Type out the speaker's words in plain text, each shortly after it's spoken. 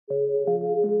This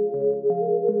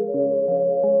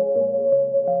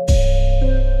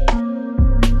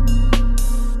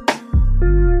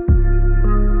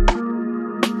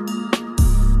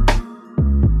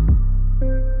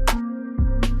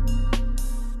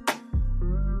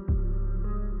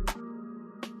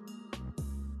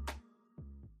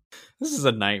is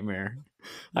a nightmare.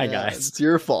 Hi, guys. It's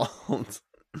your fault.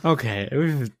 Okay,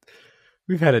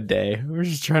 we've had a day. We're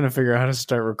just trying to figure out how to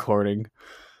start recording.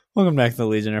 Welcome back to the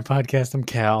Legionnaire Podcast. I'm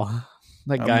Cal.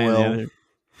 That guy in the other.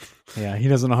 Yeah, he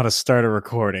doesn't know how to start a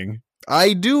recording.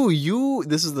 I do.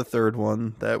 This is the third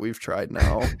one that we've tried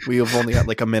now. We have only got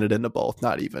like a minute into both.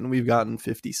 Not even. We've gotten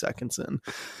 50 seconds in.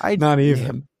 Not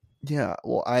even. Yeah.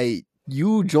 Well,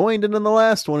 you joined in the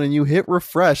last one and you hit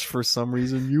refresh for some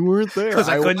reason. You weren't there. Because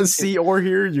I couldn't see or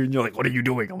hear you. And you're like, what are you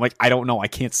doing? I'm like, I don't know. I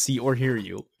can't see or hear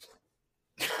you.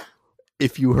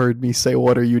 If you heard me say,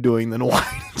 what are you doing? Then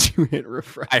why did you hit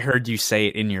refresh? I heard you say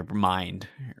it in your mind.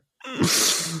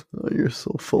 Oh, you're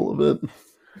so full of it.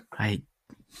 I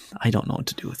don't know what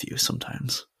to do with you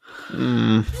sometimes.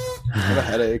 I have a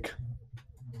headache.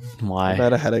 Why? I've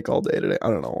had a headache all day today. I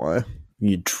don't know why.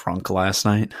 You drunk last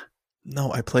night?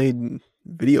 No, I played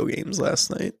video games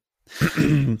last night.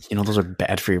 You know, those are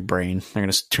bad for your brain. They're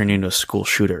going to turn you into a school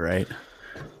shooter, right?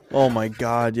 Oh my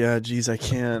god, yeah, geez, I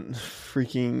can't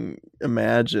freaking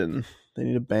imagine. They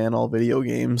need to ban all video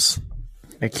games.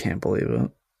 I can't believe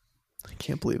it. I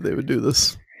can't believe they would do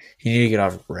this. You need to get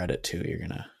off Reddit, too. You're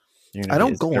gonna I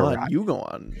don't go on. You go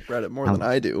on Reddit more than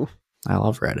I do. I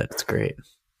love Reddit. It's great.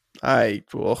 I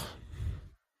don't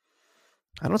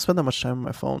spend that much time on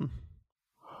my phone.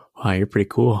 Wow, you're pretty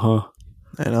cool, huh?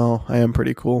 I know. I am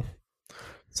pretty cool.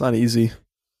 It's not easy.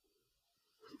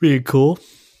 Being cool?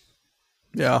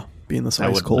 Yeah, being this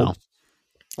ice cold.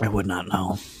 I would not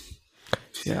know.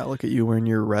 Yeah, look at you wearing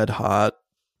your red hot.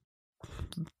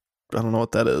 I don't know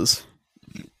what that is.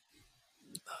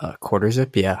 Quarter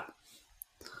zip? Yeah.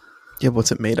 Yeah,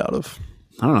 what's it made out of?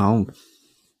 I don't know.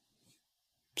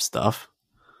 Stuff.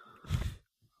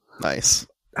 Nice.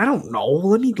 I don't know.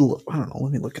 Let me look. I don't know.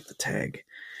 Let me look at the tag.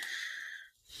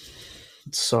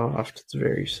 It's soft. It's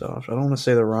very soft. I don't want to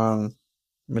say the wrong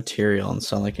material and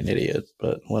sound like an idiot,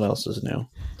 but what else is new?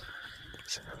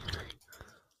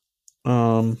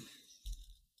 Well,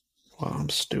 I'm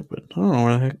stupid. I don't know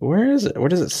where the heck. Where is it?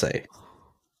 What does it say?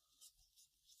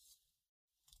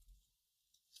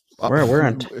 Where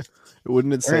on?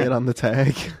 Wouldn't it say it on the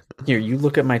tag? Here, you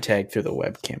look at my tag through the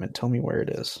webcam and tell me where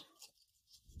it is.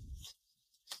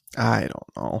 I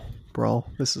don't know, bro.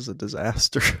 This is a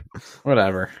disaster.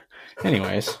 Whatever.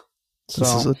 Anyways,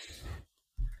 so this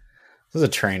is a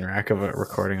train wreck of a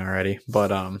recording already.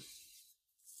 But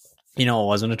you know, it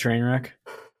wasn't a train wreck.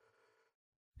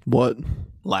 What?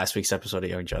 Last week's episode of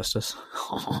Young Justice.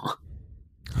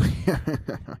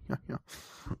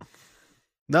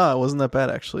 No, it wasn't that bad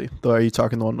actually. Though, are you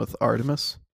talking the one with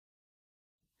Artemis?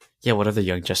 Yeah, what other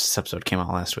Young Justice episode came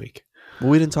out last week? Well,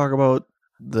 we didn't talk about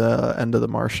the end of the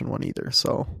Martian one either.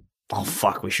 So, oh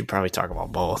fuck, we should probably talk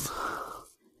about both.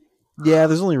 Yeah,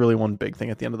 there's only really one big thing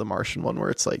at the end of the Martian one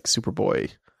where it's like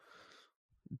Superboy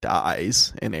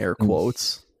dies in air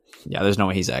quotes. Yeah, there's no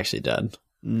way he's actually dead.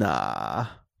 Nah,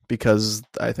 because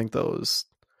I think those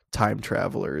time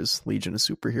travelers, Legion of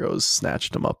Superheroes,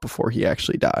 snatched him up before he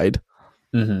actually died.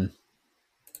 Mm-hmm.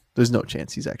 There's no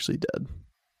chance he's actually dead.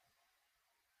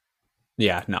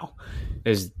 Yeah, no.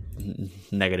 There's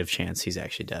negative chance he's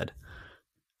actually dead.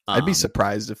 I'd be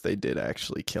surprised if they did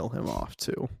actually kill him off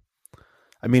too.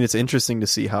 I mean, it's interesting to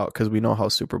see how, because we know how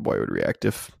Superboy would react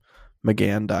if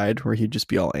McGann died, where he'd just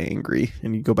be all angry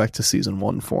and he'd go back to season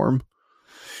 1 form.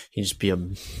 He'd just be a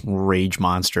rage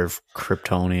monster of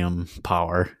Kryptonium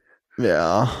power.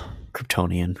 Yeah.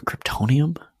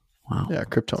 Kryptonium? Wow. Yeah,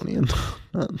 Kryptonian.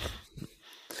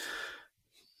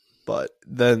 But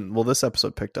then, well, this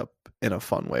episode picked up in a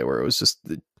fun way where it was just,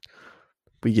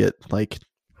 we get like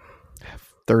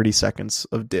 30 seconds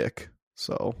of Dick.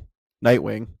 So,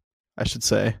 Nightwing, I should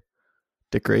say.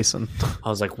 Dick Grayson. I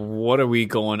was like, what are we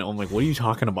going? I'm like, what are you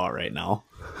talking about right now?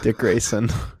 Dick Grayson.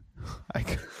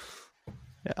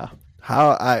 Yeah.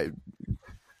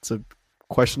 It's a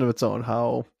question of its own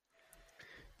how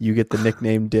you get the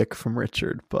nickname Dick from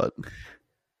Richard, but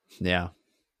yeah.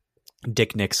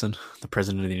 Dick Nixon, the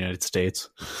president of the United States.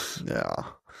 Yeah.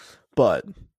 But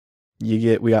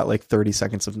we got like 30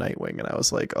 seconds of Nightwing and I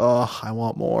was like, oh, I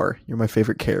want more. You're my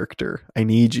favorite character. I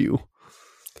need you.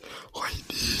 I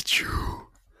need you.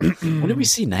 When did we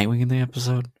see Nightwing in the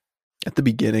episode? At the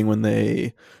beginning when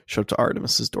they show up to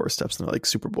Artemis's doorsteps and they're like,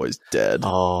 Superboy's dead.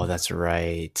 Oh, that's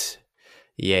right.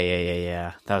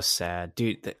 Yeah. That was sad,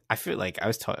 dude. I feel like I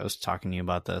was talking to you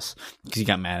about this because you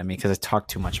got mad at me because I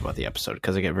talked too much about the episode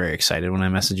because I get very excited when I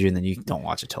message you and then you don't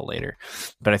watch it till later.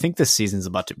 But I think this season's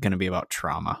going to be about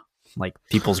trauma, like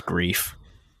people's grief.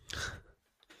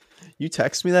 You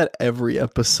text me that every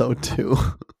episode too.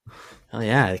 Oh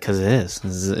yeah, because it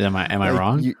is. Am I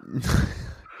wrong?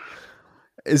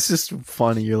 It's just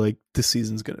funny. You're like, this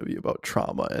season's going to be about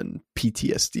trauma and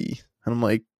PTSD. And I'm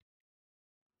like,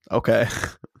 okay.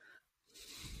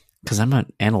 Because I'm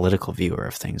an analytical viewer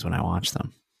of things when I watch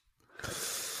them.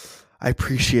 I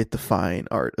appreciate the fine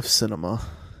art of cinema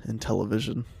and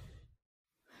television.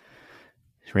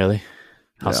 Really?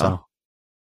 How so?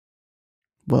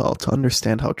 Well, to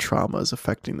understand how trauma is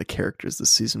affecting the characters this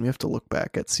season, we have to look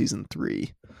back at season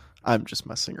 3. I'm just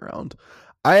messing around.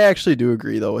 I actually do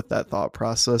agree, though, with that thought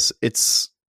process. It's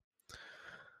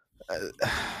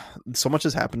so much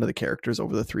has happened to the characters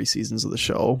over the 3 seasons of the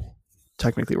show.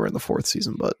 Technically, we're in the 4th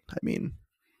season, but I mean,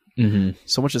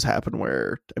 so much has happened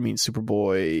where, I mean,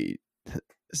 Superboy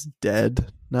is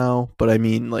dead now, but I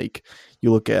mean, like,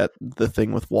 you look at the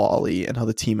thing with Wally and how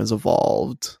the team has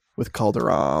evolved with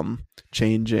Calderon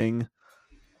changing.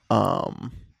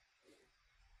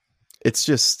 It's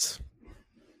just,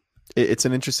 it's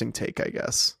an interesting take, I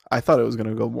guess. I thought it was going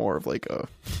to go more of like a,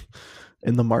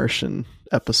 in the Martian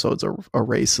episodes, a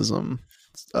racism,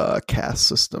 caste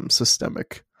system,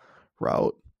 systemic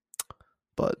route,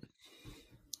 but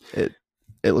it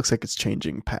looks like it's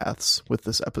changing paths with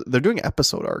this episode. They're doing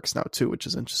episode arcs now too, which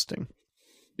is interesting.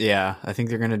 Yeah, I think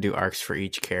they're going to do arcs for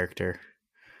each character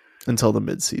until the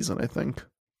mid-season, I think.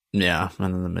 Yeah,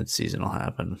 and then the mid-season will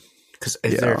happen. Because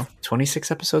is there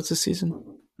 26 episodes this season?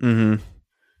 Mm-hmm.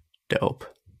 Dope.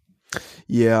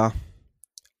 Yeah.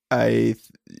 I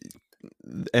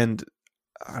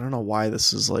don't know why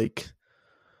this is like,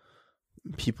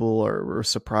 people were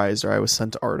surprised, or I was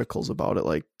sent articles about it,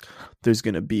 like there's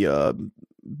going to be a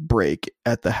break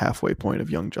at the halfway point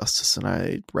of Young Justice, and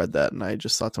I read that and I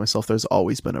just thought to myself, there's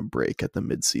always been a break at the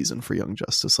mid-season for Young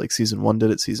Justice. Like season 1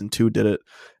 did it, season 2 did it,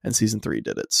 and season 3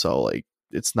 did it. So like,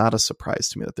 it's not a surprise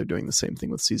to me that they're doing the same thing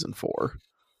with season 4.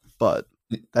 But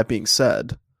that being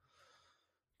said,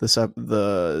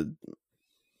 the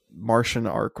Martian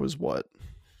arc was what?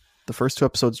 The first 2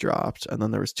 episodes dropped, and then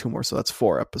there was 2 more, so that's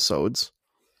 4 episodes.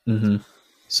 Mm-hmm.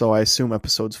 So I assume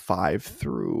episodes 5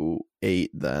 through 8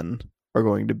 then are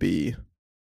going to be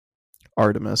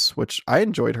Artemis, which I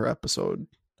enjoyed her episode.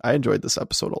 I enjoyed this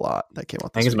episode a lot that came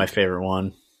out this I think it's week. my favorite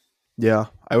one. Yeah,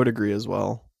 I would agree as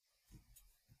well.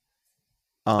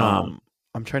 I'm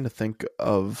trying to think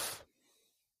of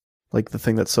like the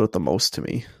thing that stood out the most to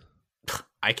me.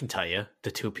 I can tell you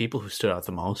the 2 people who stood out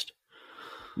the most.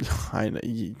 I know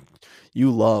you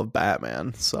love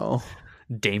Batman, so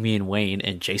Damian Wayne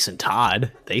and Jason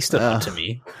Todd, they stood out to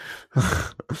me.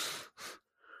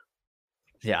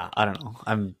 Yeah, I don't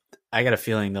know. I got a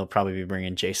feeling they'll probably be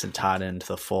bringing Jason Todd into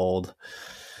the fold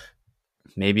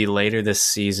maybe later this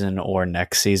season or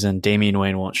next season. Damian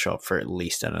Wayne won't show up for at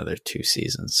least another 2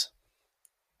 seasons.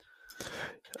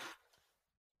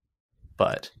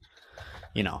 But,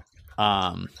 you know,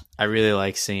 I really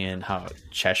like seeing how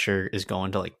Cheshire is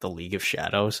going to like the League of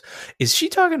Shadows. Is she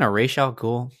talking to Ra's al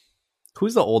Ghul?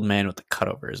 Who's the old man with the cut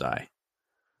over his eye?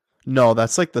 No,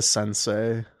 that's like the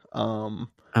sensei.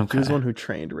 Okay. He was the one who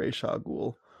trained Ra's al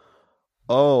Ghul.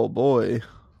 Oh boy.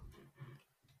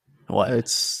 What?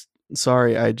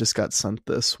 Sorry, I just got sent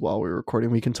this while we were recording.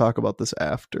 We can talk about this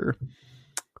after.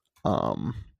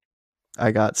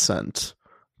 I got sent.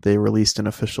 They released an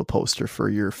official poster for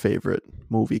your favorite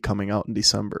movie coming out in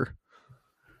December.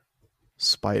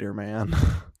 Spider-Man.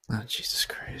 Oh, Jesus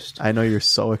Christ. I know you're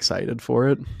so excited for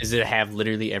it. Is it have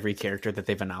literally every character that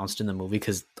they've announced in the movie?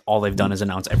 Because all they've done is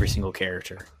announce every single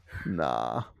character.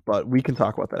 Nah, but we can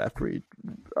talk about that after we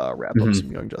wrap up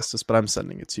some Young Justice, but I'm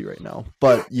sending it to you right now.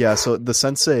 But yeah, so the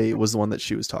sensei was the one that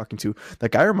she was talking to.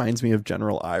 That guy reminds me of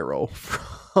General Iroh.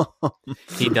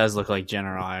 He does look like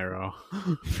General Iroh.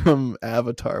 From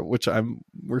Avatar, which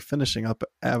we're finishing up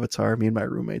Avatar, me and my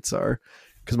roommates are,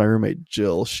 because my roommate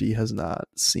Jill, she has not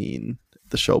seen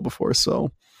the show before,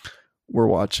 so we're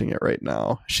watching it right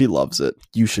now. She loves it.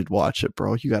 You should watch it,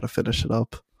 bro. You got to finish it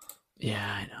up. Yeah,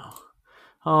 I know.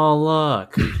 Oh,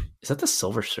 look. Is that the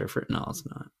Silver Surfer? No, it's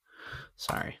not.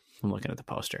 Sorry. I'm looking at the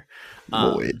poster.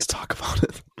 We'll wait to talk about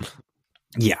it.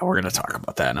 Yeah, we're going to talk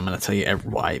about that, and I'm going to tell you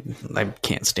why I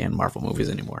can't stand Marvel movies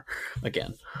anymore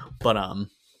again. But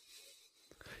I'm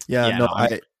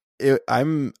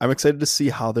excited to see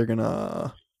how they're going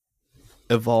to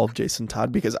evolve Jason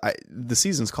Todd, because the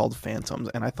season's called Phantoms,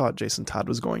 and I thought Jason Todd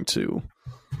was going to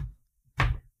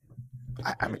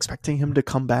I'm expecting him to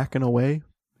come back in a way,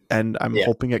 and I'm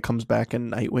hoping it comes back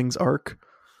in Nightwing's arc.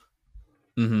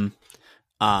 Mm-hmm.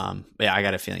 Yeah, I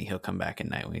got a feeling he'll come back in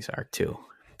Nightwing's arc too,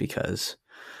 because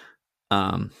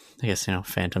I guess,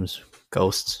 Phantom's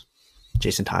ghosts.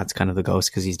 Jason Todd's kind of the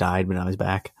ghost because he's died, but now he's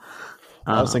back.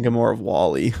 I was thinking more of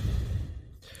Wally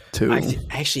too.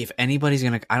 Actually, if anybody's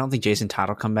gonna, I don't think Jason Todd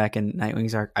will come back in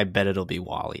Nightwing's arc. I bet it'll be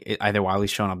Wally. Either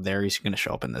Wally's showing up there, or he's gonna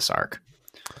show up in this arc.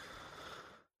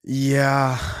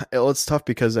 Yeah, it's tough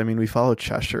because we follow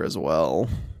Cheshire as well,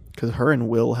 because her and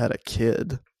Will had a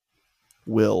kid.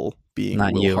 Will being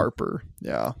Not Will you. Harper.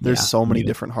 Yeah, there's so many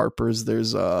different Harpers.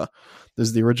 There's the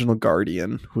original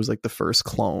Guardian, who's like the first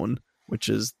clone, which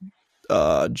is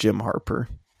Jim Harper,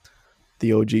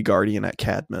 the OG Guardian at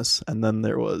Cadmus, and then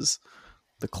there was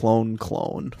the clone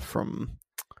from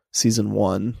season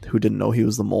 1 who didn't know he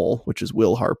was the mole, which is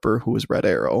Will Harper, who was Red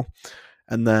Arrow,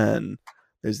 and then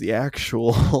there's the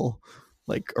actual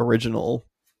like original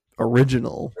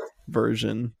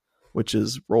version, which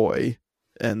is Roy,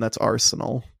 and that's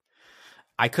Arsenal.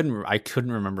 I couldn't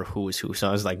remember who was who, so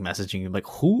I was like messaging you like,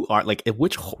 who are like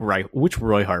which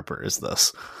Roy Harper is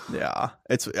this? Yeah,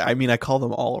 I call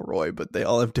them all Roy, but they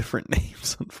all have different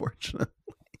names, unfortunately.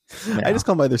 Yeah. I just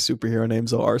call them by their superhero names,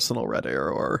 so Arsenal, Red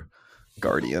Arrow, or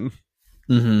Guardian.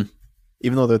 Mm-hmm.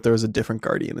 Even though there was a different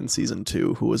Guardian in season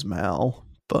 2 who was Mal,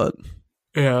 but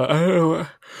yeah, I don't know.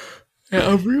 Yeah,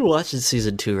 I'm rewatching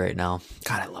season 2 right now.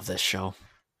 God, I love this show.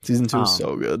 Season 2 is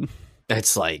so good.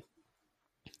 It's like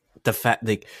the fact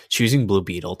like choosing Blue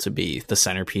Beetle to be the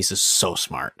centerpiece is so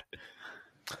smart.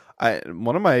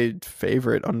 One of my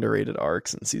favorite underrated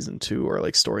arcs in season 2 or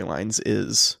like storylines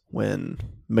is when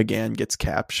McGann gets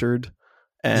captured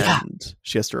and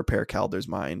she has to repair Calder's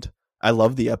mind. I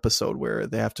love the episode where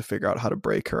they have to figure out how to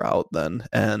break her out then,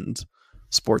 and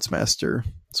Sportsmaster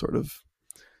sort of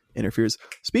interferes.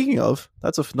 Speaking of,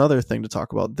 that's another thing to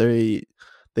talk about. They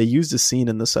used a scene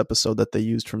in this episode that they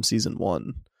used from season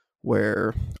 1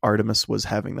 where Artemis was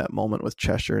having that moment with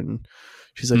Cheshire, and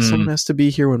she's like, someone has to be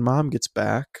here when Mom gets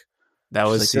back. That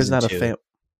was like, season 2.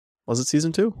 Was it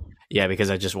season 2? Yeah, because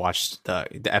I just watched the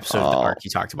episode of the arc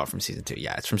you talked about from season 2.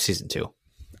 Yeah, it's from season 2.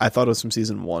 I thought it was from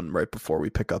season 1, right before we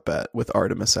pick up with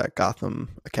Artemis at Gotham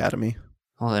Academy.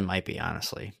 Well, it might be,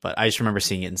 honestly, but I just remember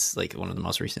seeing it in like one of the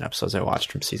most recent episodes I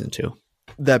watched from season 2.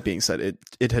 That being said,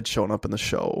 it had shown up in the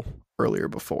show earlier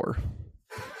before.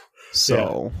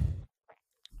 So,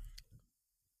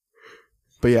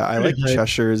 but yeah, I like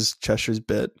Cheshire's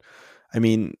bit. I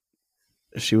mean,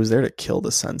 she was there to kill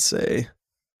the sensei,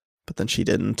 but then she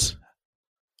didn't.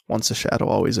 Once a shadow,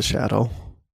 always a shadow.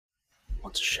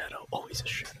 Once a shadow, always a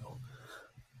shadow.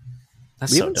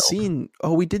 That's we so haven't dope. seen.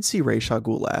 Oh, we did see Ra's al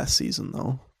Ghul last season,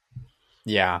 though.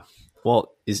 Yeah.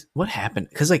 Well, what happened?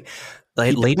 Because like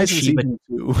later Shiva,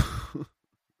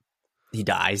 he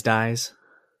dies.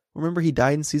 Remember, he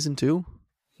died in season 2.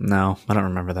 No, I don't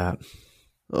remember that.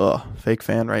 Oh, fake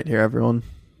fan right here, everyone.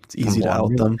 It's easy to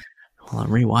out them. Well, I'm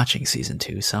rewatching season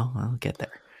 2, so I'll get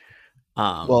there.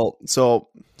 Well, so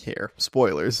here,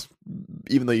 spoilers,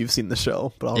 even though you've seen the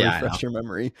show, but I'll refresh your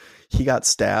memory. He got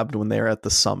stabbed when they were at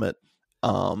the summit.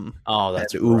 That's right.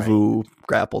 Uvu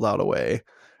grappled out away.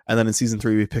 And then in season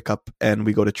 3, we pick up and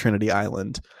we go to Trinity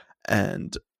Island,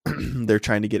 and they're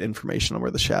trying to get information on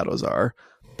where the shadows are.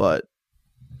 But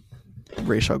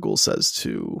Ra's al Ghul says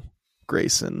to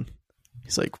Grayson,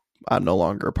 he's like, I'm no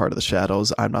longer a part of the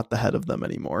shadows. I'm not the head of them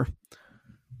anymore.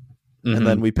 Mm-hmm. And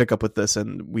then we pick up with this,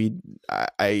 and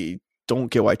I don't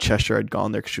get why Cheshire had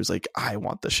gone there, because she was like, I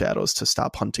want the shadows to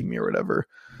stop hunting me or whatever.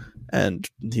 And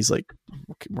he's like,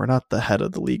 we're not the head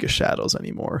of the League of Shadows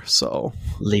anymore. So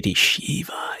Lady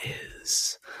Shiva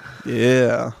is.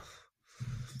 Yeah.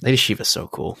 Lady Shiva's so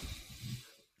cool.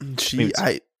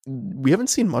 We haven't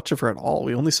seen much of her at all.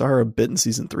 We only saw her a bit in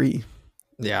season 3.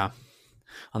 Yeah.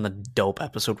 On the dope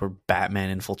episode where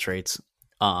Batman infiltrates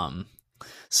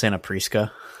Santa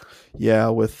Prisca. Yeah,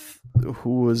 with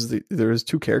there was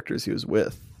 2 characters he was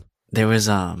with. There was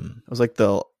it was like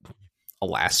the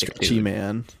Elastic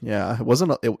Man. Yeah, it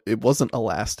wasn't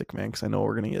Elastic Man, because I know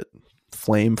we're gonna get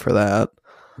flame for that.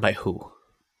 By who?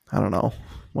 I don't know.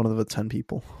 One of the 10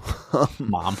 people.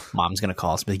 Mom's gonna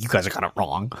call us and be like, you guys are kind of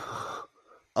wrong.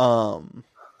 I'm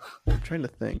trying to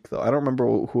think though. I don't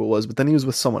remember who it was, but then he was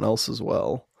with someone else as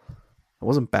well. It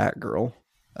wasn't Batgirl.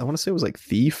 I want to say it was like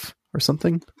Thief or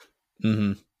something.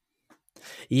 Mm-hmm.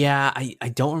 Yeah, I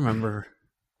don't remember.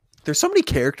 There's so many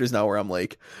characters now where I'm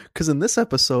like, because in this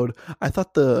episode, I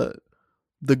thought the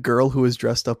girl who was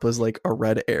dressed up as like a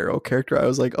Red Arrow character, I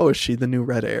was like, oh, is she the new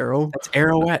Red Arrow? That's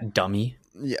Arrowette, dummy.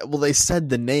 Yeah, well, they said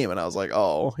the name, and I was like,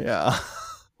 oh, yeah.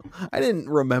 I didn't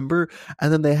remember.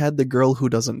 And then they had the girl who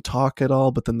doesn't talk at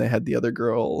all, but then they had the other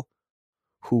girl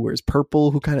who wears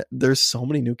purple, who kind of, there's so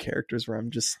many new characters where I'm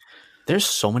just, there's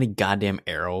so many goddamn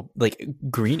Arrow, like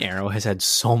Green Arrow has had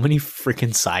so many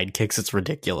freaking sidekicks, it's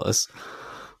ridiculous.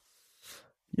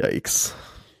 Yikes.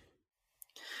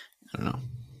 I don't know.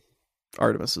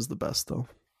 Artemis is the best though.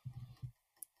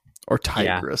 Or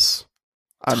Tigress.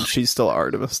 Yeah. She's still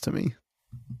Artemis to me.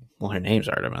 Well, her name's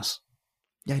Artemis.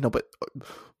 Yeah, I know, but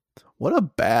what a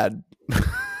bad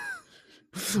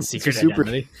secret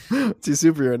identity. What's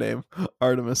your superhero name?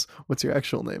 Artemis. What's your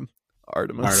actual name?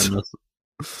 Artemis.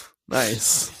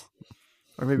 Nice.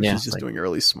 Or maybe she's just doing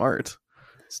really smart.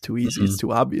 It's too easy. It's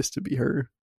too obvious to be her.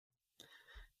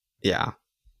 Yeah.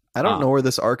 I don't know where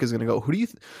this arc is going to go. Who do you...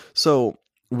 So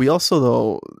we also,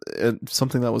 though,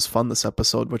 something that was fun this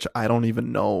episode, which I don't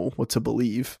even know what to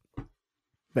believe.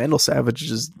 Vandal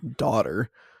Savage's daughter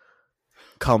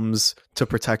comes to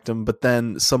protect him, but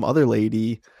then some other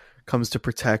lady comes to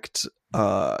protect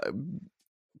Artemis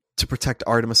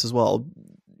as well.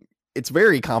 It's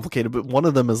very complicated, but one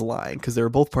of them is lying because they were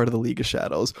both part of the League of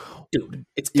Shadows. Dude,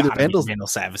 it's either Vandal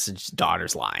Savage's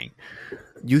daughter's lying.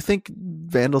 You think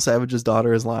Vandal Savage's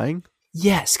daughter is lying?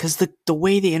 Yes, because the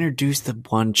way they introduced the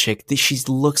one chick, she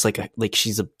looks like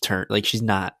she's she's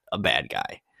not a bad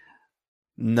guy.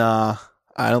 Nah,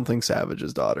 I don't think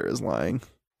Savage's daughter is lying.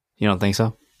 You don't think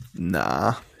so?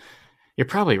 Nah. You're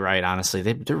probably right, honestly.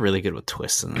 They're really good with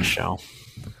twists in the show.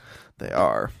 They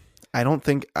are. I don't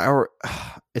think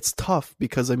it's tough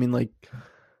because, I mean, like,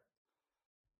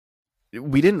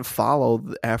 we didn't follow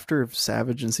after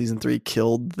Savage in season 3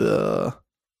 killed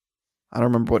I don't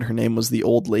remember what her name was, the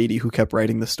old lady who kept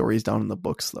writing the stories down in the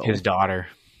books, though. His daughter.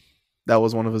 That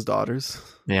was one of his daughters?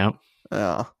 Yeah.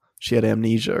 Yeah. She had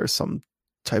amnesia or some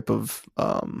type of,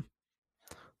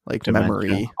 dementia,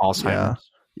 memory. Alzheimer's.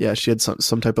 Yeah, she had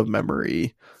some type of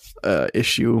memory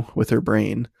issue with her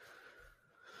brain.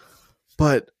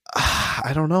 But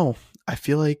I don't know. I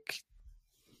feel like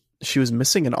she was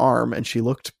missing an arm and she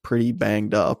looked pretty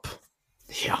banged up.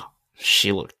 Yeah,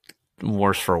 she looked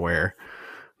worse for wear.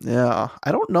 Yeah,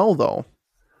 I don't know though.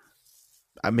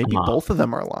 Maybe both of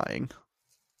them are lying.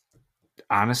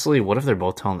 Honestly, what if they're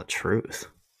both telling the truth?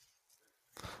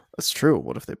 That's true.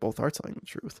 What if they both are telling the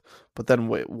truth? But then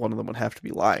one of them would have to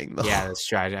be lying, though. Yeah, that's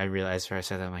true. I realized where I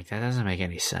said that. I'm like, that doesn't make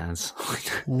any sense.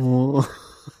 Well,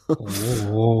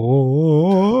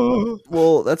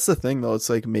 that's the thing, though. It's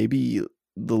like maybe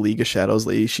the League of Shadows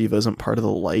Lady Shiva isn't part of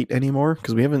the light anymore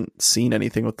because we haven't seen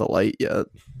anything with the light yet.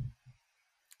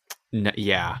 No,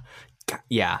 yeah.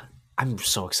 I'm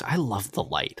so excited. I love the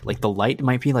light. Like, the light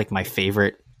might be like my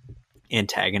favorite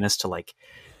antagonist to like.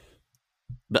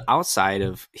 But outside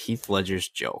of Heath Ledger's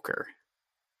Joker,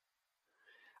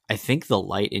 I think the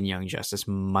light in Young Justice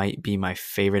might be my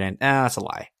favorite. And that's a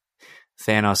lie.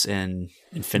 Thanos in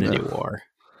Infinity War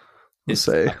is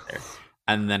up there.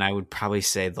 And then I would probably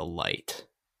say the light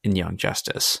in Young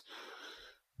Justice.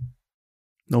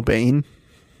 No Bane?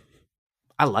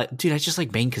 I just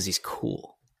like Bane because he's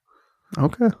cool.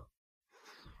 Okay.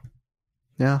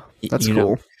 Yeah, that's cool.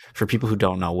 Know, for people who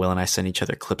don't know, Will and I send each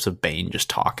other clips of Bane just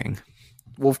talking.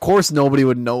 Well, of course, nobody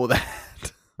would know that.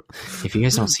 If you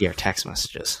guys don't see our text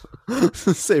messages.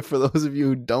 Say, for those of you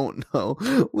who don't know,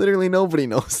 literally nobody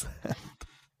knows that.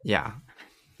 Yeah.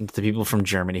 The people from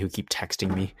Germany who keep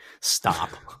texting me, stop.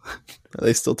 Are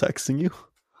they still texting you?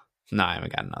 No, I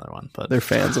haven't got another one. But they're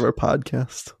fans of our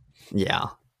podcast. Yeah.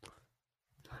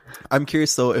 I'm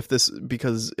curious, though,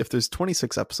 because if there's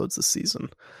 26 episodes this season,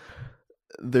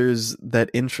 there's that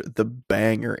intro, the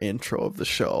banger intro of the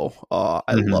show.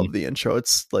 I love the intro.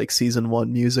 It's like season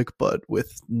 1 music, but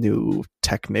with new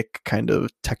kind of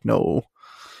techno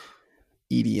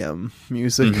EDM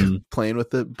music playing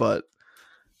with it. But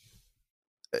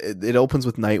it opens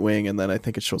with Nightwing, and then I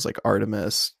think it shows like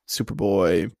Artemis,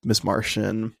 Superboy, Miss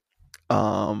Martian,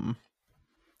 Aqualad,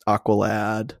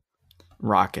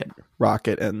 Rocket,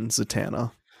 and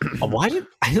Zatanna.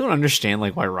 I don't understand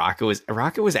like why Rocket was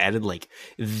added like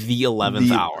the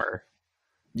 11th hour.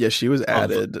 Yeah, she was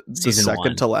added the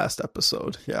second to last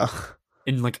episode. Yeah,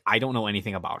 and like I don't know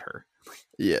anything about her.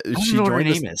 Yeah, I don't know what her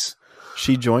name is.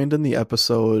 She joined in the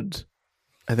episode,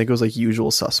 I think it was like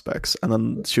Usual Suspects, and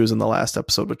then she was in the last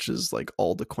episode, which is like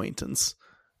Old Acquaintance.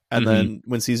 And then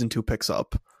when season 2 picks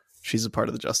up, she's a part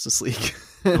of the Justice League.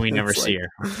 And we never see her.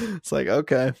 It's like,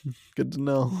 okay, good to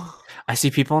know. I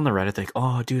see people on the Reddit like,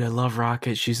 oh, dude, I love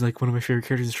Rocket. She's like one of my favorite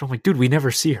characters in the show. I'm like, dude, we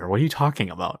never see her. What are you talking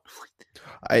about?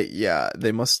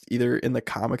 They must either in the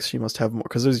comics, she must have more,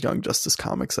 because there's Young Justice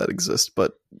comics that exist,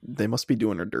 but they must be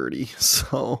doing her dirty.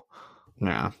 So,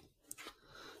 yeah.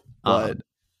 But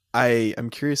I'm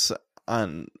curious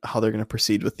on how they're going to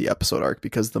proceed with the episode arc,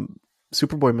 because the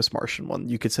Superboy Miss Martian one,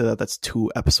 you could say that that's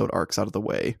 2 episode arcs out of the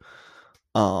way.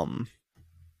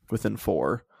 Within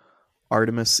 4.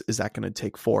 Artemis, is that going to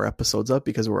take 4 episodes up,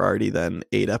 because we're already then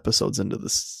 8 episodes into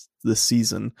this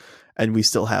season, and we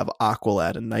still have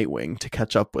Aqualad and Nightwing to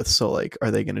catch up with. So like,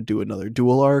 are they going to do another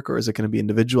dual arc, or is it going to be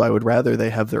individual? I would rather they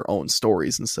have their own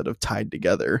stories instead of tied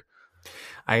together.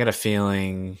 I got a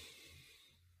feeling,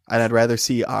 and I'd rather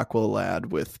see Aqualad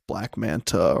with Black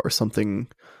Manta or something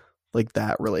like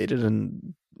that related,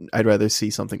 and I'd rather see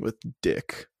something with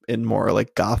Dick and more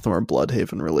like Gotham or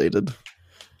Bloodhaven related.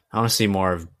 I want to see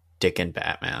more of Dick and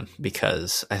Batman,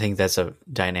 because I think that's a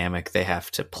dynamic they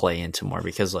have to play into more.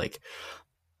 Because like,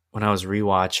 when I was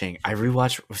rewatching, I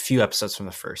rewatched a few episodes from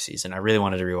the first season. I really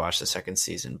wanted to rewatch the second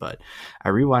season, but I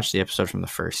rewatched the episode from the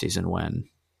first season when,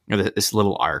 this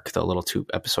little arc, the little 2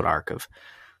 episode arc of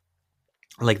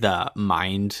like the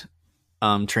mind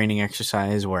training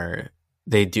exercise where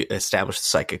they do establish the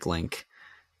psychic link,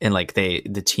 and like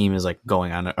the team is like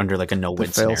going on under like a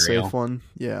no-win scenario. Fail-safe one,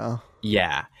 yeah.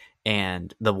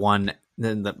 And the one,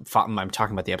 I'm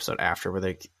talking about the episode after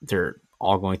where they're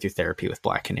all going through therapy with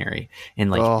Black Canary, and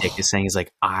like Dick is saying, is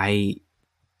like, I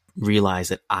realize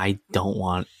that I don't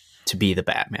want to be the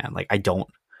Batman. Like, I don't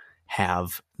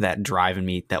have that drive in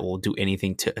me that will do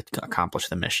anything to accomplish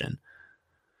the mission.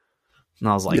 And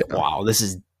I was like, wow, this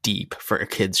is deep for a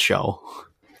kid's show.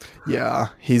 Yeah,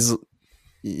 even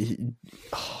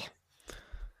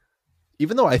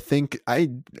though I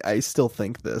still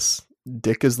think this,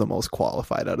 Dick is the most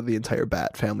qualified out of the entire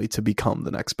Bat family to become the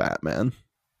next Batman.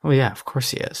 Oh yeah, of course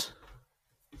he is.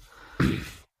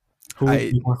 Who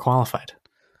would be more qualified?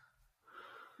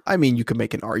 I mean, you could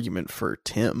make an argument for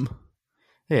Tim.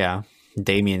 Yeah,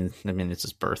 Damian, I mean, it's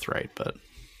his birthright, but...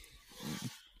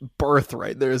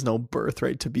 Birthright? There is no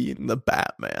birthright to being the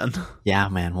Batman. Yeah,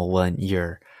 man. Well, when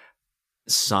you're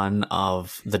son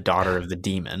of the daughter of the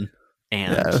demon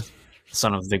and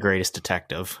son of the greatest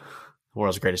detective, the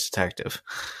world's greatest detective,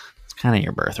 it's kind of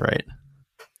your birthright.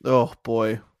 Oh,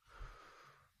 boy.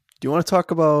 Do you want to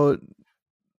talk about...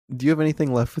 Do you have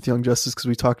anything left with Young Justice? Because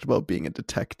we talked about being a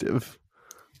detective.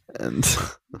 And...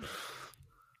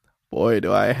 boy,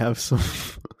 do I have some...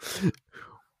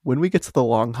 When we get to the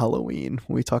Long Halloween,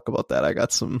 when we talk about that, I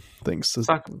got some things to... Let's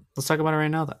talk about it right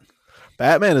now, then.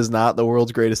 Batman is not the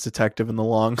world's greatest detective in the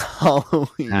Long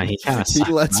Halloween. No, he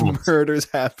lets murders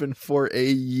happen for a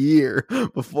year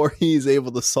before he's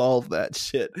able to solve that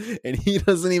shit. And he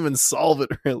doesn't even solve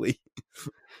it, really.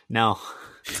 No.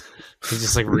 He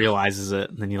just like realizes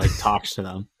it, and then he like talks to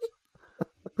them.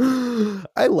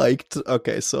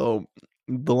 Okay, so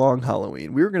the Long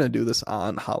Halloween. We were going to do this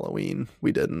on Halloween.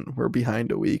 We didn't. We're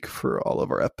behind a week for all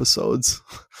of our episodes.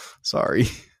 Sorry.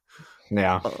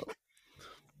 Yeah.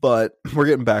 But we're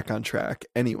getting back on track.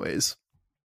 Anyways,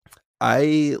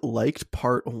 I liked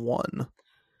part 1.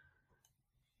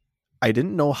 I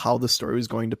didn't know how the story was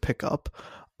going to pick up.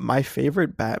 My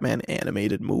favorite Batman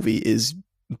animated movie is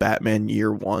Batman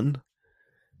Year One.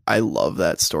 I love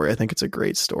that story. I think it's a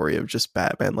great story of just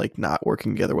Batman like not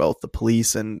working together well with the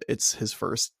police, and it's his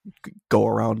first go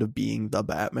around of being the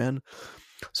Batman.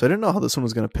 So I didn't know how this one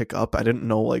was going to pick up. I didn't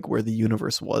know like where the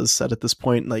universe was set at this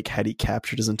point. Like, had he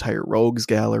captured his entire rogues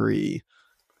gallery?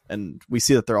 And we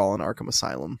see that they're all in Arkham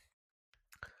Asylum.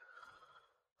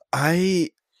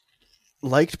 I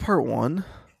liked part 1.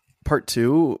 Part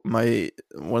 2,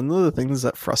 one of the things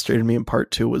that frustrated me in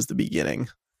part 2 was the beginning.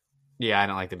 Yeah, I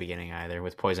don't like the beginning either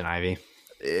with Poison Ivy.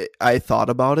 I thought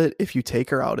about it. If you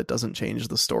take her out, it doesn't change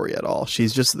the story at all.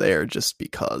 She's just there just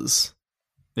because.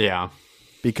 Yeah.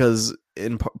 Because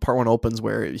in part 1 opens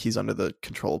where he's under the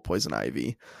control of Poison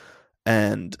Ivy,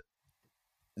 and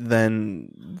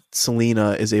then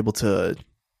Selina is able to,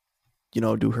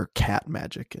 do her cat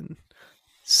magic and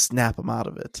snap him out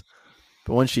of it.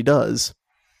 But when she does,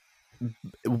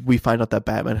 we find out that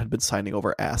Batman had been signing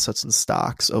over assets and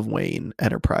stocks of Wayne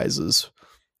Enterprises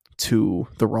to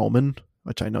the Roman,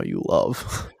 which I know you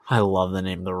love. I love the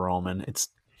name The Roman. It's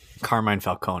Carmine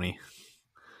Falcone.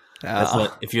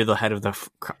 If you're the head of the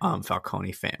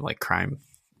Falcone like crime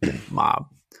mob,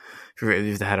 if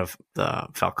you're the head of the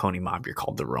Falcone mob, you're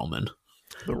called the Roman.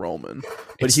 The Roman.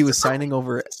 But he was signing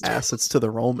over assets to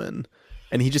the Roman,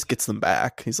 and he just gets them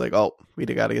back. He's like, "Oh, we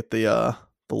got to get the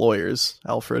lawyers,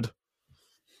 Alfred."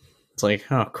 It's like,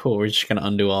 oh, cool. We're just gonna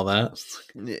undo all that.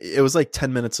 It was like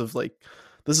 10 minutes of like,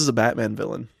 this is a Batman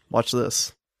villain. Watch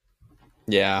this.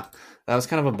 Yeah, that was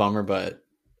kind of a bummer, but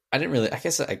I didn't really. I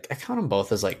guess I count them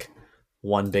both as like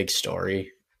one big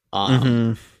story.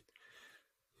 What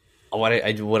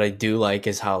I do like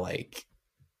is how like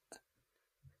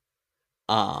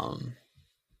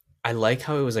I like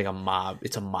how it was like a mob.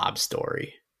 It's a mob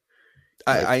story.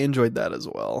 I enjoyed that as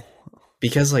well.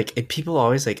 Because like people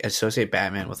always like associate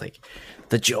Batman with like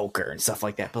the Joker and stuff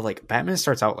like that, but like Batman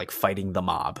starts out like fighting the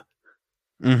mob.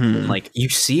 And, like you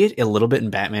see it a little bit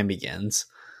in Batman Begins,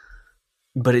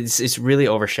 but it's really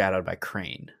overshadowed by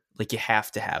Crane. Like you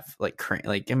have to have like Crane.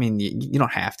 Like I mean, you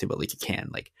don't have to, but like you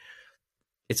can. Like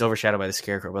it's overshadowed by the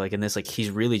Scarecrow. But like in this, like he's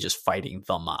really just fighting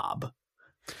the mob,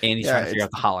 and he's trying to figure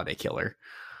out the Holiday Killer.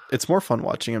 It's more fun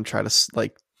watching him try to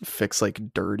like fix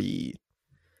like dirty,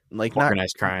 like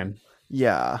organized crime.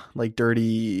 Yeah, like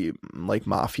dirty, like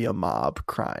mafia mob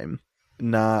crime.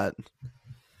 Not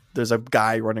there's a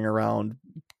guy running around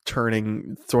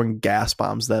throwing gas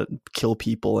bombs that kill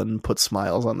people and put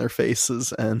smiles on their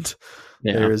faces, and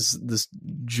there's this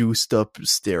juiced up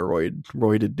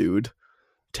roided dude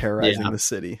terrorizing the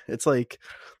city. It's like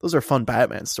those are fun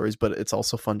Batman stories, but it's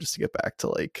also fun just to get back to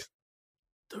like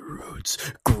the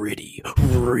roots, gritty,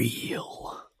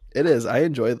 real. It is. I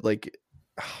enjoy like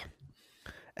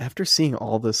after seeing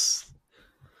all this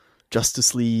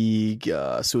Justice League,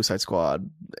 Suicide Squad,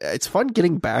 it's fun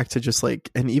getting back to just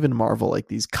like, and even Marvel, like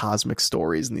these cosmic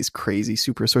stories and these crazy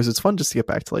super stories. It's fun just to get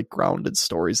back to like grounded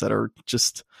stories that are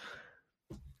just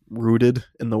rooted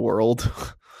in the world.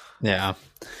 Yeah.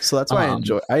 So that's why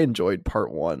I enjoyed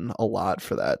part 1 a lot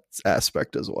for that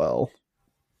aspect as well.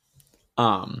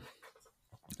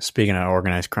 Speaking of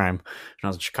organized crime, when I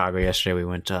was in Chicago yesterday, we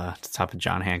went to the top of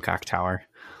John Hancock Tower.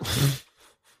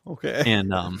 Okay.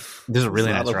 And there's a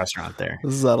really nice restaurant there.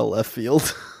 This is out of left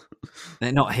field.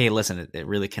 No, hey, listen, it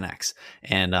really connects.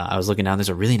 And I was looking down. There's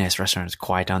a really nice restaurant. It's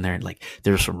quiet down there. And like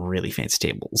there's some really fancy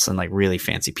tables and like really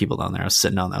fancy people down there. I was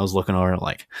sitting down. I was looking over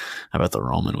like, I bet the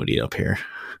Roman would eat up here.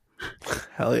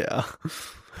 Hell yeah.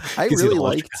 I really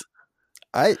liked.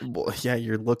 Yeah,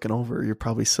 you're looking over. You're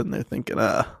probably sitting there thinking,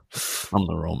 I'm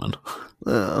the Roman.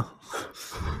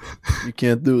 You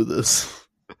can't do this.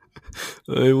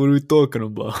 Hey, what are we talking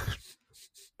about?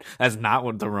 That's not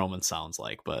what the Roman sounds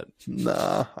like, but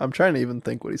nah, I'm trying to even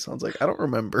think what he sounds like. I don't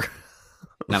remember.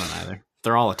 No, neither.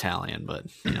 They're all Italian, but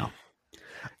you know.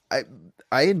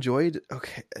 I enjoyed.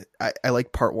 Okay, I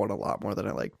like part 1 a lot more than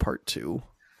I like part 2.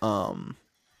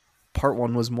 Part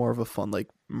 1 was more of a fun like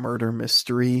murder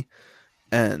mystery,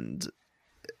 and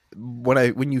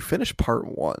when you finish part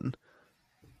 1.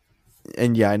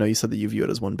 And yeah, I know you said that you view it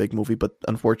as one big movie, but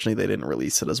unfortunately they didn't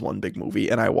release it as one big movie,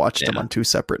 and I watched them on 2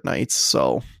 separate nights,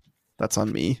 so that's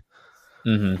on me.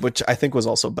 Which I think was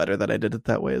also better that I did it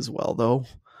that way as well, though.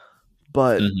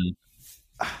 But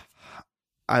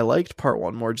I liked part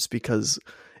 1 more just because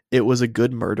it was a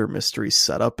good murder mystery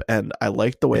setup, and I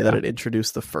liked the way that it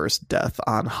introduced the first death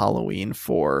on Halloween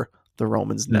for the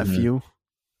Roman's nephew.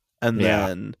 And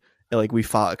then like we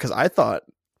fought, because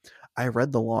I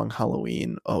read The Long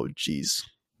Halloween,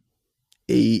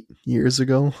 8 years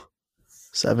ago,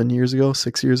 7 years ago,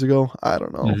 6 years ago. I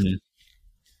don't know.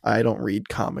 I don't read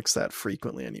comics that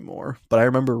frequently anymore, but I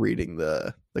remember reading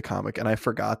the comic, and I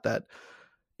forgot that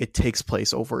it takes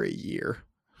place over a year.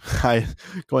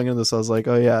 Going into this, I was like,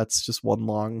 oh yeah, it's just one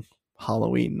long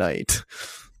Halloween night.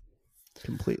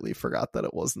 Completely forgot that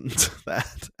it wasn't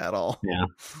that at all. Yeah.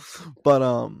 But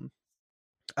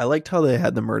I liked how they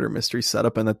had the murder mystery set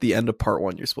up, and at the end of part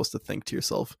 1, you're supposed to think to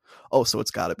yourself, oh, so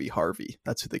it's got to be Harvey.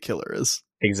 That's who the killer is.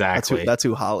 Exactly. That's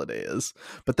who Holiday is.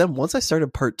 But then once I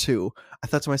started part 2, I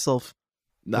thought to myself,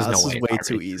 nah, this is way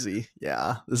too easy.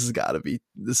 Yeah, this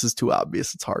is too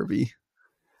obvious. It's Harvey.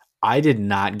 I did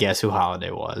not guess who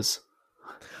Holiday was.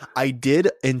 I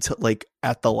did until like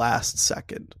at the last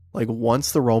second. Like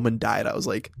once the Roman died, I was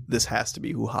like, this has to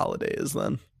be who Holiday is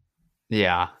then.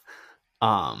 Yeah.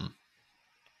 Yeah.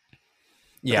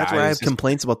 That's why I have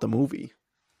complaints about the movie.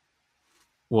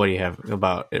 What do you have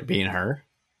about it being her?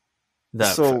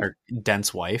 Her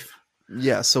dense wife?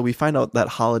 Yeah, so we find out that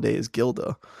Holiday is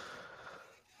Gilda.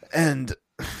 And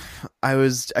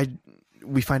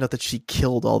we find out that she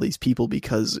killed all these people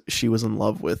because she was in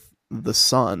love with the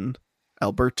son,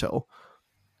 Alberto.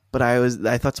 But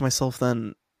I thought to myself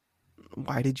then,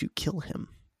 why did you kill him?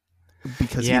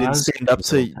 Because you didn't stand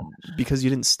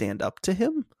up to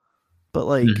him? But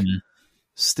like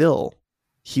still,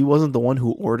 he wasn't the one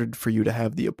who ordered for you to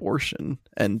have the abortion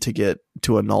and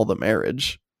to annul the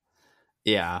marriage.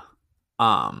 Yeah.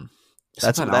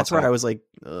 That's where I was like,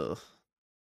 ugh.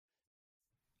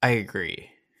 I agree.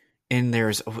 And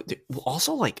there's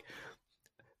also like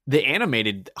the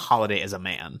animated Holiday as a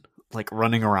man, like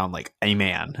running around like a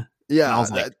man. Yeah. And I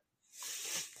was like,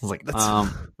 I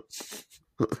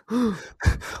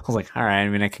was like, all right. I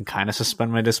mean, I can kind of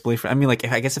suspend my disbelief. I mean, like,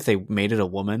 I guess if they made it a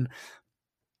woman,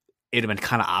 it'd have been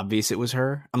kind of obvious it was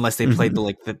her, unless they played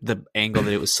the angle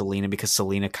that it was Selena, because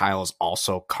Selena Kyle is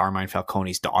also Carmine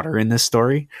Falcone's daughter in this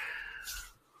story.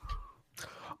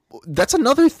 That's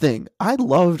another thing.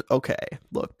 Okay,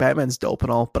 look, Batman's dope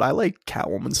and all, but I like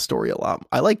Catwoman's story a lot.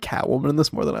 I like Catwoman in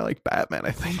this more than I like Batman,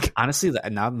 I think. Honestly,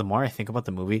 now the more I think about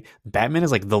the movie, Batman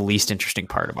is like the least interesting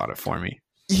part about it for me.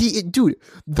 Dude,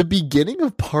 the beginning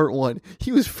of part 1,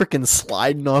 he was freaking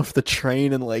sliding off the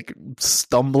train and like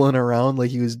stumbling around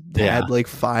like had like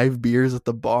 5 beers at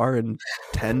the bar and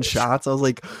 10 shots. I was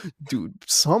like, dude,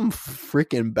 some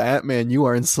freaking Batman you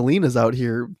are. And Selena's out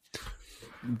here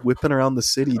whipping around the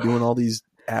city doing all these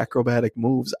acrobatic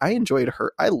moves. I enjoyed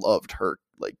her. I loved her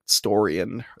like story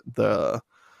and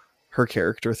her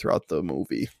character throughout the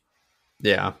movie.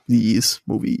 Yeah. These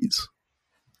movies.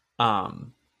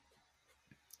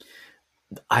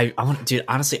 I want, dude,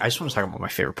 honestly, I just want to talk about my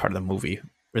favorite part of the movie,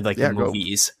 or like the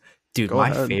movies. Dude, go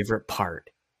ahead. Favorite part,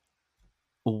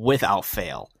 without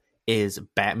fail, is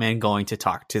Batman going to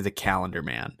talk to the Calendar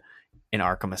Man in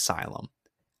Arkham Asylum.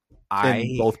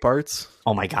 In both parts?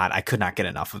 Oh my God, I could not get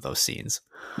enough of those scenes.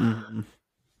 Mm-hmm.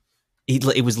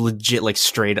 It was legit, like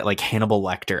straight, like Hannibal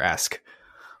Lecter-esque.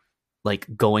 Like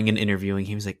going and interviewing,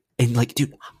 he was like, and like,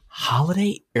 dude,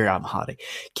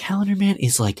 Calendar Man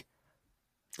is like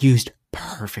used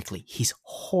perfectly. He's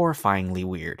horrifyingly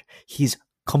weird. He's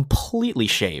completely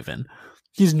shaven.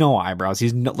 He's no eyebrows.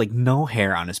 He's no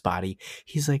hair on his body.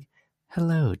 He's like,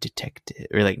 hello, detective.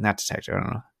 Or like, not detective, I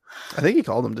don't know. I think he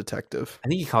called him detective.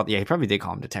 He probably did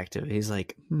call him detective. He's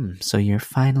like, so you're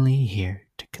finally here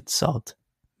to consult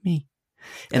me.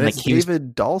 And like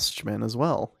David Dalshman as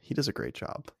well. He does a great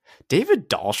job. David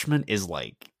Dalshman is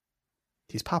like,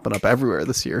 he's popping up everywhere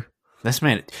this year. This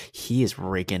man, he is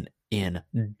raking in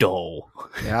dough.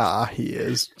 Yeah, he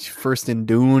is. First in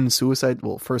Dune,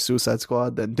 first Suicide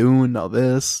Squad, then Dune, now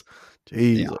this.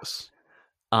 Jesus.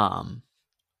 Yeah.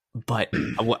 But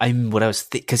what I was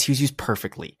because he was used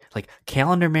perfectly. Like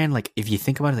Calendar Man, like if you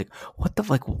think about it,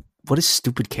 like what a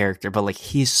stupid character, but like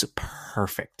he's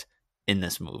perfect in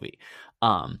this movie.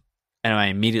 And I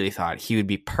immediately thought he would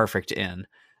be perfect in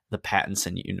the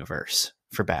Pattinson universe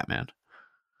for Batman.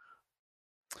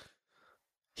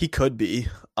 He could be.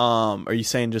 Are you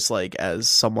saying just like as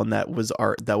someone that would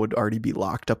already be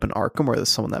locked up in Arkham, or as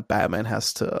someone that Batman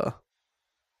has to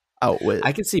outwit?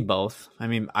 I can see both. I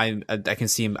mean, I can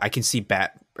see him. I can see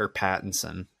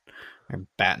Pattinson.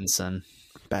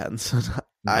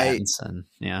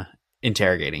 Yeah,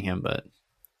 interrogating him, but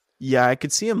yeah, I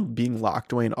could see him being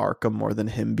locked away in Arkham more than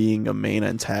him being a main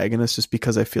antagonist, just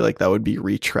because I feel like that would be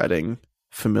retreading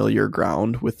familiar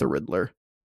ground with the Riddler.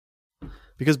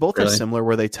 Because both are similar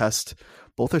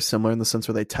both are similar in the sense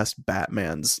where they test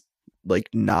Batman's like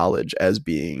knowledge as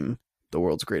being the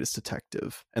world's greatest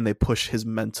detective, and they push his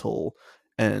mental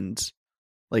and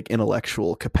like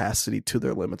intellectual capacity to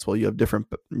their limits. While you have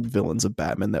different villains of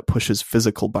Batman that push his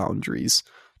physical boundaries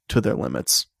to their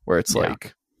limits, where it's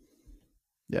like,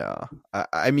 yeah,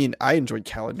 I mean, I enjoyed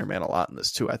Calendar Man a lot in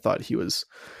this too. I thought he was,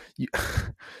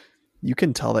 you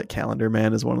can tell that Calendar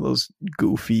Man is one of those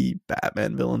goofy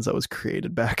Batman villains that was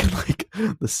created back in like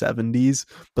the 70s,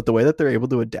 but the way that they're able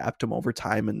to adapt him over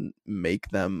time and make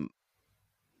them,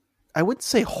 I wouldn't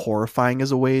say horrifying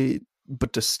as a way,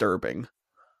 but disturbing.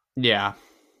 Yeah,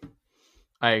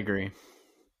 I agree.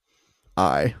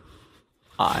 But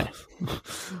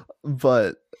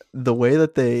the way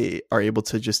that they are able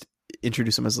to just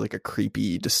introduce him as like a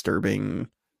creepy, disturbing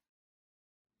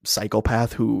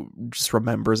psychopath who just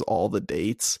remembers all the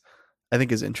dates, I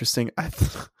think is interesting. One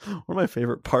of my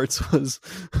favorite parts was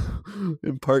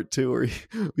in part 2 where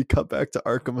we cut back to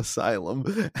Arkham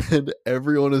Asylum and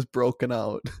everyone is broken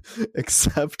out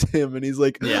except him, and he's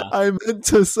like, I meant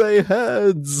to say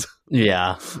heads.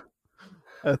 Yeah,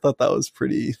 I thought that was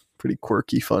pretty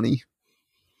quirky, funny.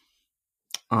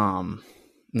 No,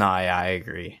 I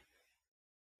agree.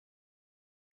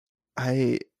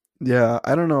 I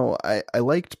don't know. I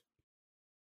liked.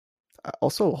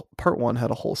 Also, part 1 had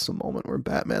a wholesome moment where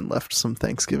Batman left some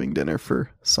Thanksgiving dinner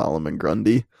for Solomon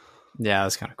Grundy. Yeah,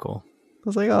 that's kind of cool. I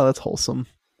was like, oh, that's wholesome.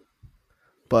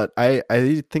 But I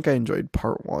think I enjoyed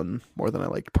part 1 more than I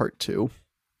liked part 2.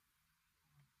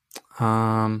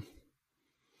 Yeah,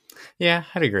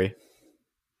 I'd agree.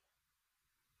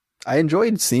 I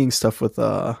enjoyed seeing stuff with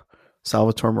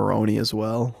Salvatore Maroni as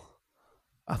well.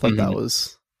 I thought that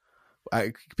was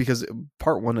because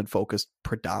part 1 had focused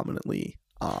predominantly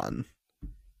on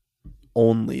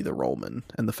only the Roman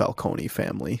and the Falcone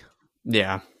family.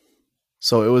 Yeah.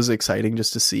 So it was exciting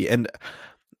just to see. And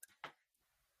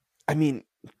I mean,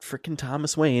 freaking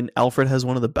Thomas Wayne, Alfred has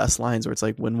one of the best lines where it's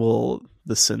like, when will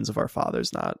the sins of our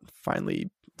fathers not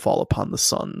finally fall upon the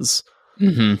sons.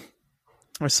 Mm-hmm.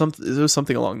 Or there was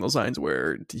something along those lines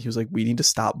where he was like, we need to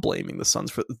stop blaming the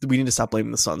sons for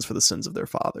the sins of their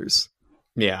fathers.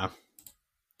 Yeah.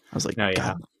 I was like, Oh, yeah.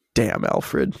 God damn,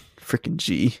 Alfred. Freaking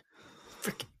G.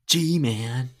 Freaking G,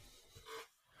 man.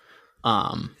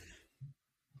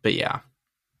 But yeah.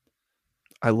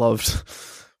 I loved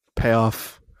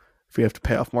payoff. If we have to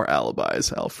pay off more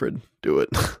alibis, Alfred, do it.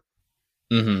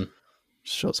 Mm-hmm.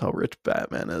 Shows how rich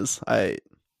Batman is.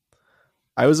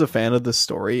 I was a fan of this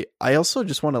story. I also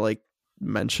just want to like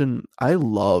mention I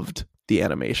loved the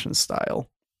animation style.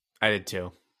 I did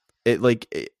too.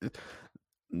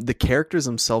 The characters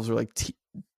themselves are like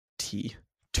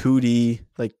 2D,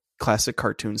 like classic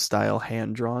cartoon style,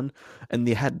 hand drawn, and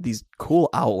they had these cool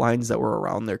outlines that were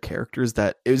around their characters.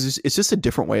 That it's just a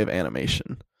different way of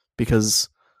animation, because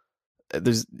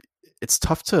it's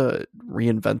tough to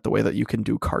reinvent the way that you can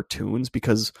do cartoons,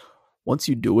 because once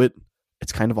you do it,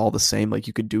 it's kind of all the same. Like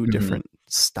you could do different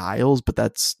styles, but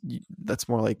that's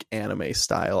more like anime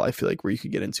style, I feel like, where you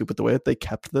could get into. But the way that they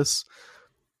kept this,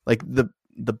 like the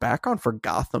background for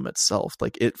Gotham itself,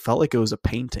 like it felt like it was a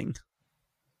painting.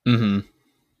 Mm-hmm.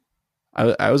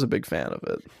 I was a big fan of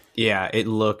it. Yeah, it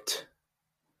looked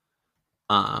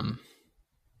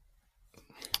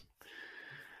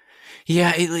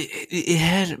yeah, it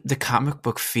had the comic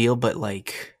book feel, but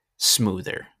like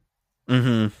smoother.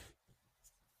 Mm-hmm.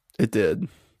 It did.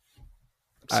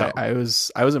 So. I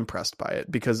was impressed by it,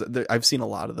 because I've seen a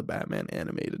lot of the Batman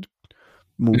animated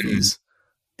movies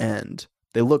and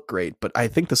they look great, but I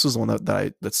think this was the one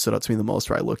that stood out to me the most,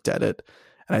 where I looked at it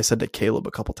and I said to Caleb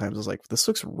a couple times, I was like, this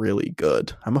looks really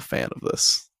good. I'm a fan of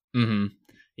this. Mm-hmm.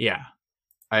 Yeah,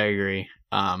 I agree.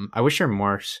 I wish there were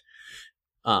more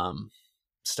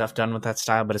stuff done with that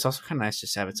style, but it's also kind of nice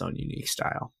just to have its own unique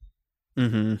style.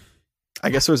 Mm-hmm. I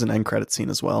guess there was an end credit scene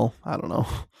as well. I don't know.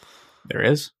 There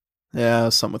is? Yeah,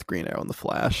 some with Green Arrow and the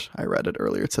Flash. I read it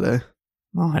earlier today.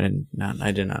 Oh, I did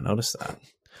not notice that.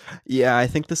 Yeah, I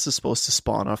think this is supposed to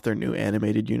spawn off their new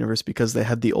animated universe, because they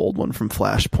had the old one from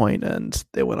Flashpoint and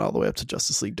they went all the way up to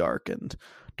Justice League Dark and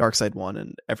Darkseid 1,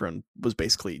 and everyone was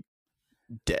basically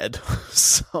dead.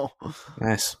 So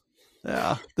nice.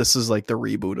 Yeah, this is like the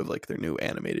reboot of like their new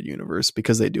animated universe,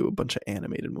 because they do a bunch of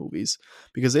animated movies,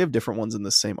 because they have different ones in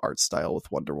the same art style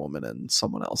with Wonder Woman and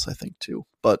someone else, I think, too.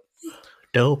 But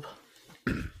dope.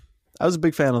 I was a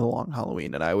big fan of The Long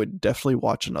Halloween, and I would definitely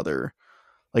watch another,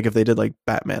 like if they did like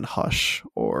Batman Hush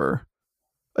or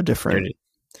a different.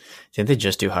 Didn't they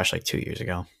just do Hush like 2 years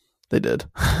ago? They did.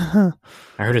 I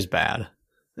heard it's bad.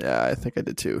 Yeah, I think I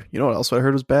did too. You know what else I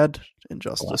heard was bad?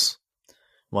 Injustice.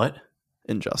 What?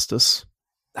 Injustice.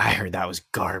 I heard that was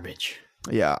garbage.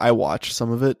 Yeah, I watched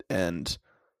some of it, and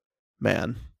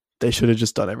man, they should have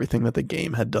just done everything that the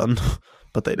game had done,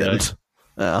 but they didn't.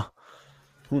 Yeah.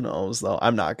 Who knows, though?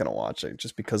 I'm not going to watch it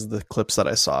just because of the clips that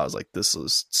I saw. I was like, this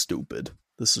is stupid.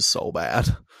 This is so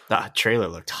bad. That trailer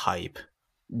looked hype.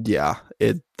 Yeah,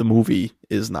 the movie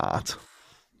is not.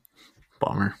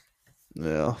 Bummer.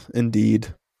 Yeah,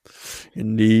 indeed.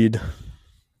 Indeed.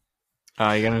 You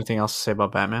got anything else to say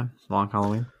about Batman? Long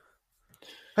Halloween?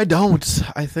 I don't.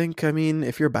 I mean,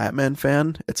 if you're a Batman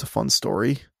fan, it's a fun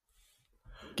story.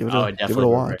 Give it a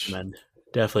watch. Recommend.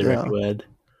 Definitely recommend.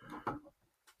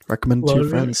 Recommend to your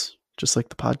friends, just like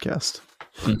the podcast.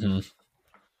 Mm-hmm.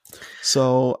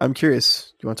 So I'm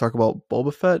curious. You want to talk about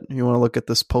Boba Fett? Or you want to look at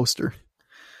this poster?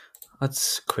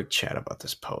 Let's quick chat about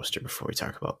this poster before we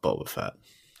talk about Boba Fett.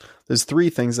 There's 4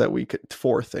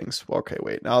 things. Okay,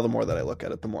 wait. Now the more that I look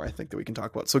at it, the more I think that we can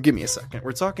talk about. So give me a second.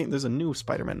 There's a new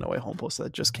Spider-Man No Way Home poster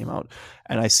that just came out,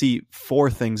 and I see 4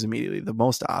 things immediately. The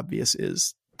most obvious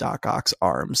is Doc Ock's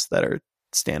arms that are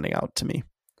standing out to me.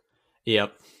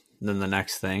 Yep. Then the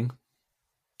next thing.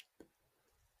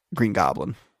 Green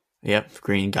Goblin. Yep,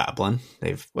 Green Goblin.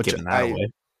 They've given that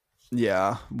away.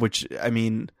 Yeah, which, I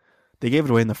mean, they gave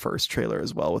it away in the first trailer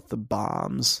as well with the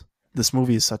bombs. This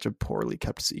movie is such a poorly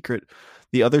kept secret.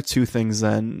 The other 2 things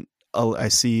then, I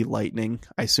see lightning.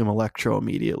 I assume Electro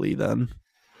immediately then.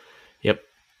 Yep.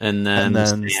 And then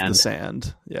the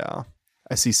sand. Yeah.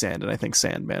 I see sand, and I think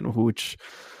Sandman, which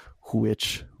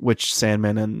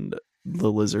Sandman and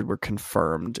the Lizard were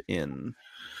confirmed in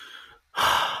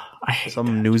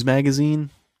some news magazine.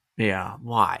 Yeah.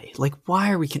 Why? Like,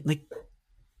 why are we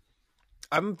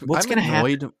I'm gonna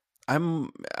happen?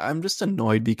 I'm just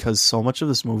annoyed because so much of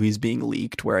this movie is being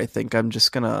leaked, where I think I'm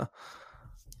just gonna.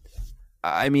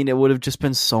 I mean, it would have just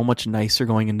been so much nicer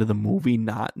going into the movie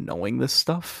not knowing this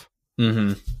stuff.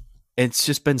 Mm-hmm. It's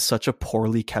just been such a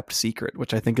poorly kept secret,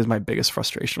 which I think is my biggest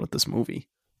frustration with this movie.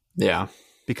 Yeah.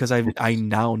 Because I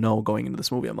now know going into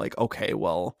this movie, I'm like, okay,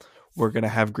 well, We're going to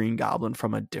have Green Goblin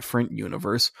from a different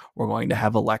universe. We're going to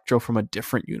have Electro from a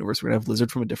different universe. We're going to have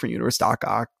Lizard from a different universe, Doc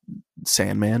Ock,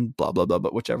 Sandman, blah, blah, blah,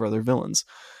 but whichever other villains.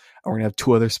 And we're going to have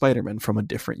 2 other Spider-Men from a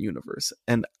different universe.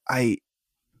 And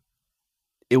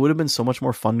it would have been so much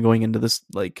more fun going into this,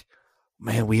 like,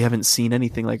 man, we haven't seen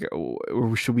anything like,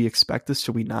 or should we expect this?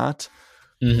 Should we not?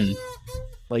 Mm-hmm.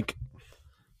 Like,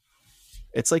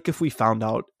 it's like if we found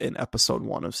out in episode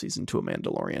 1 of season 2 of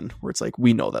Mandalorian, where it's like,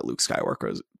 we know that Luke Skywalker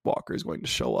is going to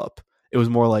show up. It was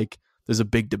more like there's a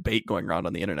big debate going around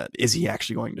on the internet. Is he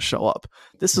actually going to show up?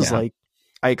 This is like,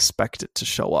 I expect it to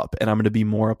show up, and I'm going to be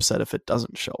more upset if it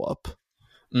doesn't show up.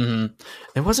 Mm-hmm.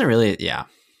 It wasn't really, yeah.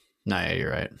 No, yeah,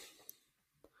 you're right.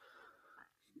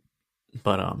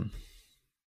 But,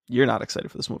 you're not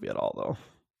excited for this movie at all, though.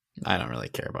 I don't really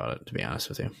care about it, to be honest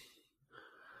with you.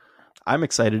 I'm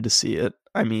excited to see it.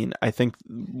 I mean, I think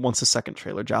once the second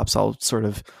trailer drops, I'll sort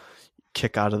of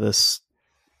kick out of this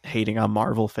hating on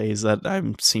Marvel phase that I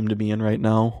seem to be in right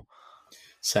now.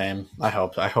 Same. I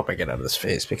hope I get out of this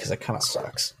phase because it kind of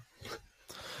sucks.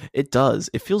 It does.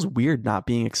 It feels weird not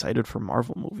being excited for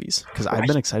Marvel movies because I've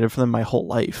been excited for them my whole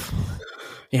life.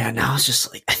 Yeah, now it's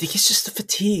just like, I think it's just the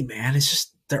fatigue, man. It's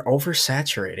just, they're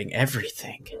oversaturating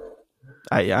everything.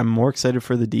 I'm more excited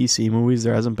for the DC movies.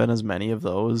 There hasn't been as many of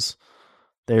those.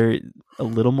 They're a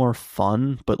little more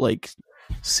fun, but like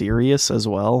serious as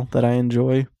well, that I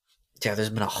enjoy. Yeah,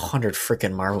 there's been 100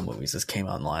 freaking Marvel movies that came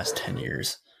out in the last 10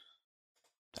 years.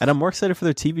 And I'm more excited for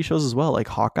their TV shows as well. Like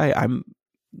Hawkeye,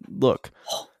 look,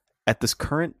 at this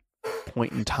current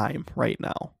point in time right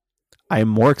now, I am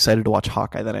more excited to watch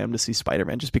Hawkeye than I am to see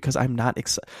Spider-Man, just because I'm not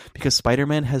excited, because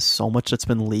Spider-Man has so much that's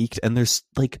been leaked, and there's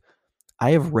like, I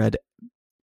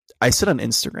sit on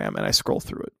Instagram and I scroll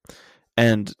through it,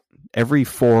 and every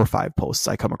 4 or 5 posts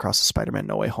I come across a Spider-Man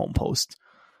No Way Home post,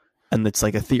 and it's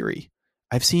like a theory.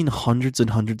 I've seen hundreds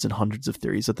and hundreds and hundreds of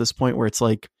theories at this point where it's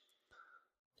like,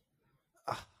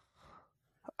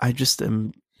 I just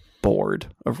am bored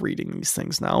of reading these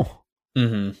things now.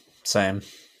 Mm-hmm. Same.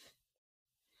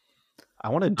 I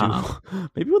want to do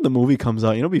maybe when the movie comes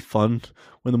out, it'd be fun.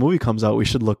 When the movie comes out, we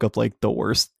should look up like the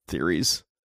worst theories.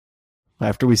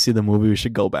 After we see the movie, we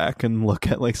should go back and look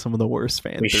at like some of the worst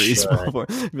fan theories. Before.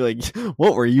 Be like,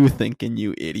 what were you thinking,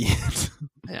 you idiot?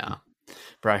 Yeah.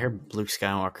 Bro, I heard Luke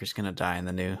Skywalker's going to die in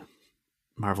the new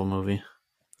Marvel movie.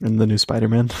 In the new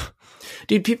Spider-Man.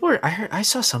 Dude, I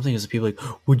saw something as people like,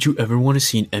 would you ever want to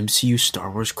see an MCU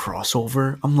Star Wars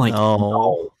crossover? I'm like,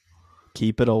 no.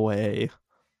 Keep it away.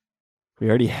 We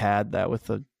already had that with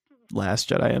the Last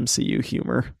Jedi MCU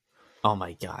humor. Oh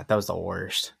my God, that was the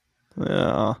worst.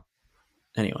 Yeah.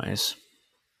 Anyways.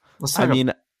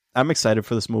 I'm excited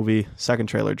for this movie. Second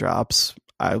trailer drops.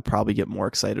 I'll probably get more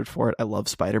excited for it. I love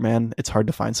Spider-Man. It's hard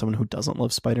to find someone who doesn't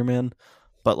love Spider-Man.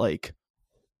 But like,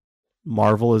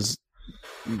 Marvel is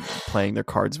playing their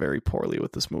cards very poorly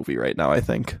with this movie right now, I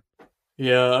think.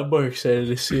 Yeah, I'm more excited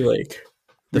to see like...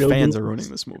 The fans are ruining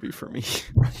this movie for me.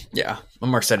 Yeah, I'm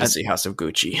more excited to see House of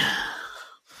Gucci.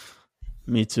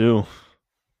 Me too.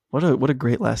 What a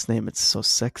great last name. It's so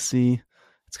sexy.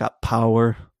 It's got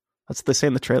power. That's what they say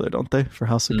in the trailer, don't they? For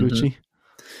House of Gucci.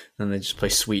 And they just play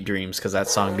Sweet Dreams because that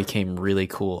song became really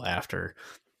cool after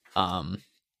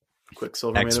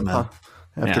Quicksilver made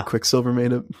it Quicksilver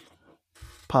made it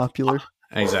popular.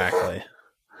 Exactly.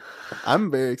 I'm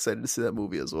very excited to see that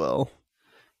movie as well.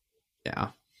 Yeah.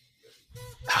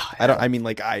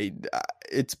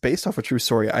 It's based off a true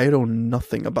story. I know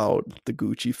nothing about the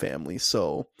Gucci family,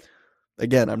 so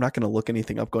again, I'm not going to look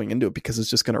anything up going into it because it's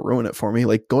just going to ruin it for me.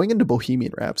 Like going into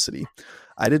Bohemian Rhapsody,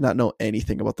 I did not know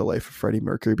anything about the life of Freddie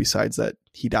Mercury besides that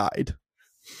he died.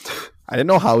 I didn't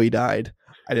know how he died.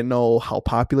 I didn't know how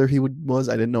popular he was.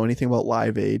 I didn't know anything about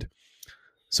Live Aid.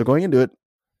 So going into it,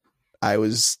 I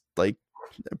was like,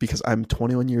 because I'm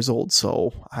 21 years old,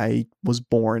 so I was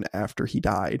born after he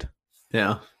died.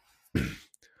 Yeah.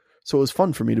 So it was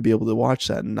fun for me to be able to watch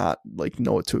that and not like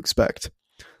know what to expect.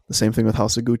 The same thing with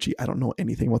House of Gucci. I don't know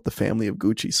anything about the family of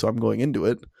Gucci, so I'm going into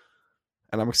it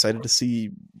and I'm excited to see.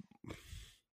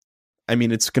 I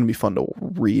mean, it's going to be fun to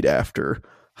read after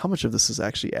how much of this is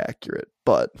actually accurate,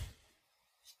 but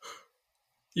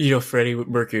Freddie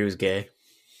Mercury was gay.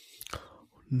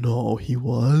 No, he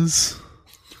was.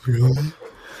 Really?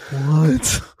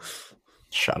 What?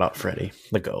 Shout out Freddie,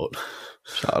 the GOAT.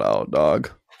 Shout out, dog.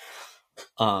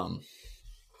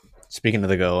 Speaking of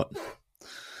the GOAT,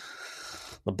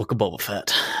 the Book of Boba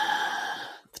Fett.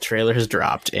 The trailer has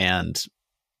dropped, and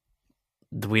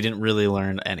we didn't really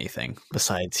learn anything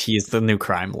besides he is the new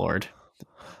crime lord.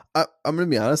 I'm gonna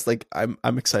be honest. Like, I'm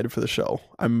excited for the show.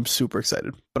 I'm super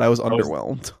excited, but I was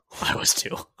underwhelmed. I was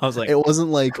too. I was like, it wasn't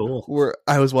like cool. Where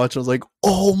I was watching. I was like,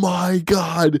 oh my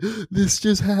god, this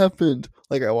just happened.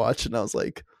 Like, I watched it and I was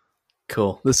like,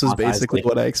 cool. This is basically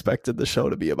what I expected the show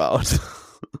to be about.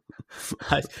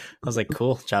 I was like,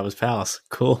 cool. Jabba's palace.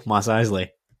 Cool. Mos Eisley.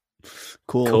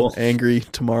 Cool. Angry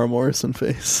Tamara Morrison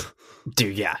face.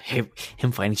 Dude, yeah, him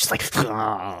fighting, just like,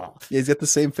 yeah, he's got the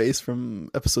same face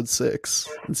from episode 6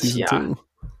 in season 2.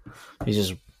 He's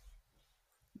just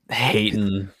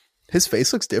hating. His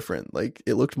face looks different. Like,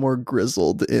 it looked more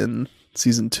grizzled in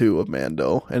season 2 of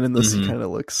Mando, and in this, he kind of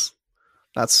looks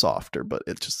not softer, but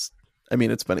it just. I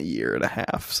mean, it's been a year and a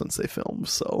half since they filmed,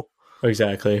 so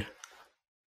exactly.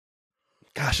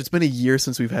 Gosh, it's been a year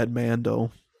since we've had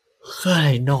Mando.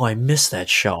 I know, I miss that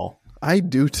show. I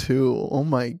do too. Oh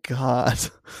my god,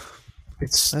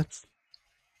 that's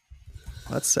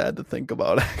sad to think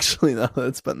about. Actually, now that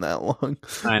it's been that long,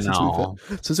 I know.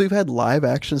 Since we've had live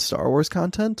action Star Wars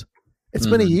content, it's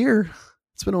been a year.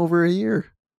 It's been over a year.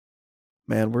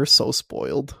 Man, we're so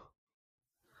spoiled.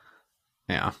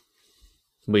 Yeah,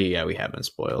 we have been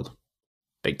spoiled,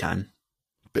 big time.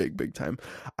 Big time.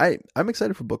 I'm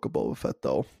excited for Book of Boba Fett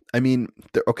though. I mean,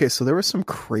 so there were some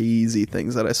crazy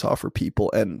things that I saw for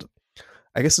people, and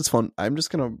I guess it's fun.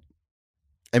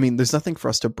 There's nothing for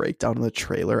us to break down in the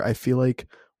trailer. I feel like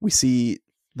we see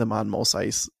them on Mos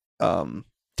Eisley,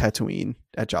 Tatooine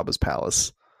at Jabba's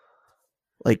palace.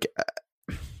 Like,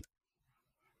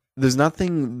 there's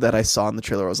nothing that I saw in the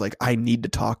trailer. I was like, I need to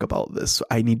talk about this.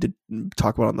 I need to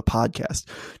talk about it on the podcast,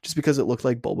 just because it looked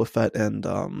like Boba Fett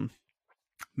and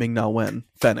Ming-Na Wen,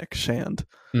 Fennec Shand.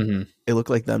 It looked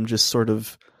like them just sort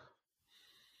of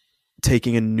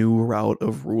taking a new route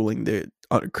of ruling the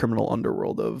criminal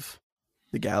underworld of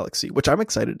the galaxy, which I'm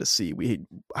excited to see.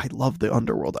 I love the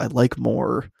underworld. I like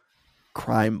more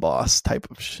crime boss type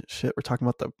of shit. We're talking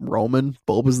about the Roman.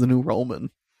 Boba's the new Roman.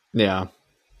 Yeah,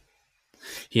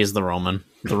 he is the Roman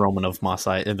of Mos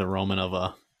Eisley, the Roman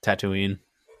of Tatooine.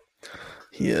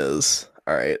 He is.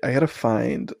 All right, I gotta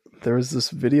find. There was this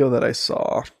video that I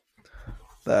saw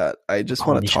that I just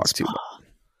want to talk to you about.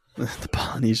 The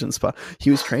Polynesian spa.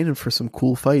 He was training for some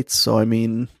cool fights, so I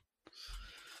mean,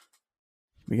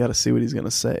 we got to see what he's gonna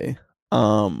say. I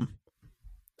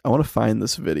want to find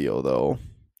this video though.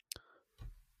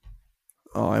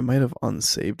 Oh, I might have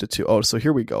unsaved it too. Oh, so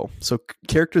here we go. So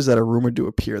characters that are rumored to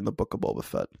appear in the Book of Boba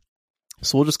Fett.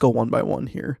 So we'll just go one by one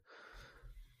here.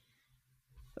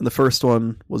 And the first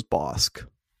one was Bosk.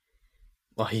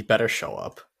 Well, he better show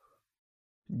up.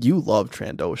 You love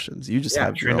Trandoshans. You just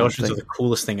have Trandoshans are the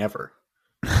coolest thing ever.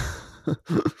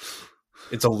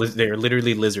 They're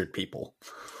literally lizard people.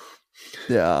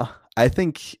 Yeah, I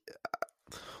think.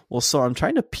 Well, so I'm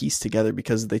trying to piece together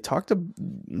because they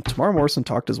Tamara Morrison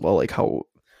talked as well, like how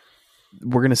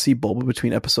we're gonna see Boba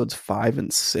between episodes 5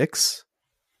 and 6.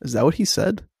 Is that what he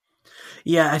said?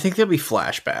 Yeah, I think there'll be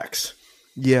flashbacks.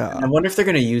 Yeah, I wonder if they're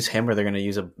gonna use him or they're gonna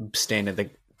use a stand-in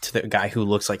to the guy who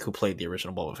looks like who played the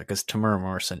original Boba Fett, because Tamara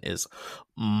Morrison is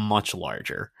much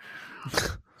larger.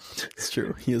 It's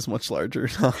true. He is much larger.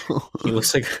 He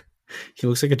looks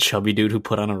like a chubby dude who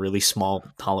put on a really small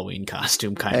Halloween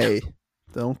costume, kind of. Hey,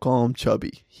 don't call him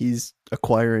chubby. He's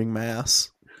acquiring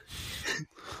mass.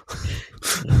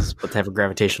 He's about to have a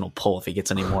gravitational pull if he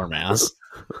gets any more mass.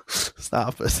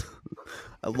 Stop it.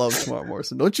 I love Tamara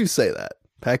Morrison. Don't you say that.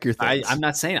 Pack your things. I'm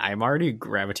not saying. I'm already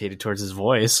gravitated towards his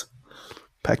voice.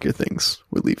 Pack your things.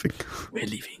 We're leaving.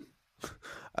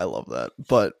 I love that.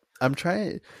 But I'm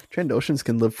trying. Trandoshans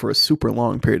can live for a super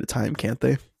long period of time, can't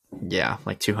they? Yeah,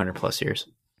 like 200 plus years.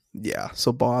 Yeah.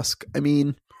 So Bosk, I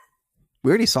mean, we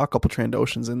already saw a couple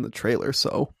Trandoshans in the trailer,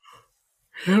 so.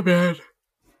 Yeah, man.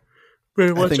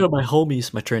 Watch out, my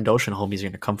homies. My Trandoshan homies are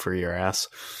going to come for your ass.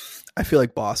 I feel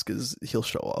like Bosk he'll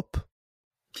show up.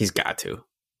 He's got to.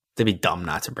 They'd be dumb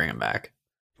not to bring him back.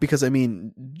 Because, I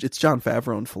mean, it's Jon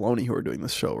Favreau and Filoni who are doing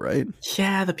this show, right?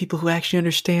 Yeah, the people who actually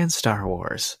understand Star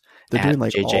Wars. They're doing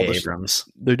like J.J. Abrams.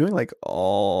 They're doing like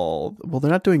all. Well, they're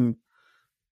not doing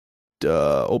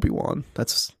Obi-Wan.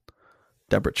 That's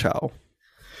Deborah Chow.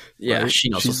 Yeah, right? she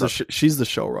knows. She's the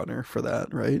showrunner for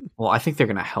that, right? Well, I think they're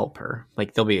gonna help her.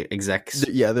 Like they'll be execs.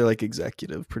 Yeah, they're like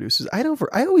executive producers. I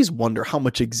always wonder how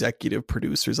much executive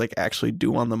producers like actually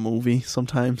do on the movie.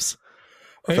 Sometimes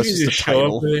I think just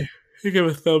show up. They give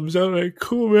a thumbs up, like,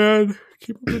 cool, man.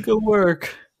 Keep up the good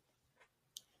work.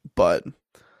 But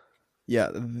yeah,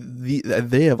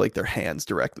 they have like their hands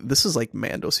directly. This is like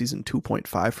Mando season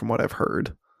 2.5 from what I've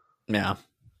heard. Yeah.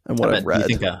 And what I've read.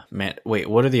 You think, wait,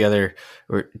 what are the other?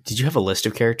 Did you have a list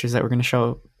of characters that were going to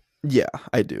show? Yeah,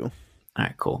 I do. All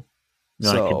right, cool. You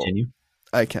want to continue?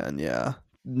 I can, yeah.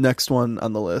 Next one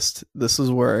on the list. This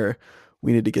is where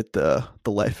we need to get the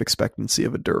life expectancy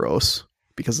of a Duros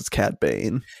because it's Cad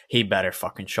Bane. He better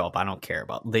fucking show up. I don't care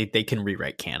about they can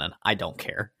rewrite canon. I don't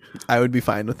care. I would be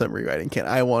fine with them rewriting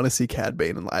canon. I want to see Cad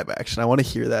Bane in live action. I want to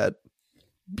hear that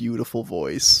beautiful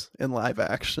voice in live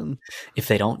action. If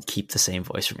they don't keep the same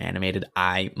voice from animated,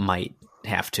 I might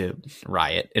have to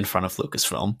riot in front of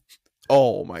Lucasfilm.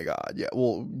 Oh my god, yeah.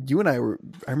 Well, you and I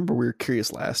remember we were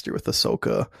curious last year with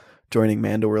Ahsoka joining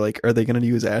Mando. We're like, are they going to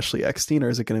use Ashley Eckstein or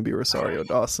is it going to be Rosario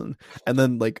Dawson? And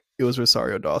then like it was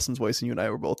Rosario Dawson's voice, and you and I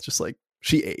were both just like,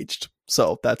 she aged.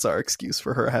 So that's our excuse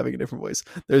for her having a different voice.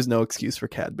 There's no excuse for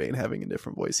Cad Bane having a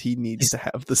different voice. He needs to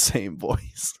have the same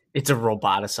voice. It's a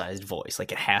roboticized voice.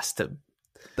 Like it has to.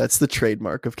 That's the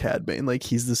trademark of Cad Bane. Like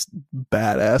he's this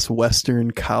badass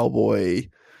Western cowboy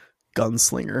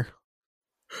gunslinger.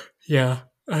 Yeah.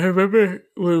 I remember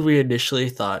when we initially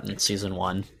thought in season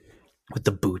 1 with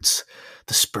the boots,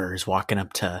 the spurs walking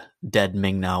up to dead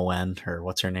Ming Na Wen, or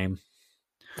what's her name?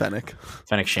 Fennec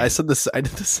Shane. I said this. I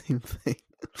did the same thing.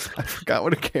 I forgot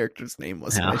what a character's name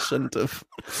was, and I shouldn't have.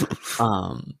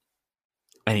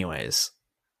 Anyways,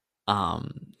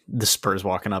 the spurs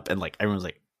walking up, and like everyone's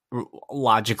like,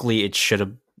 logically, it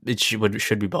should be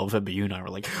Boba Fett, but you and I were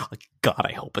like, God,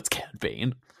 I hope it's Cad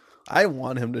Bane. I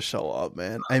want him to show up,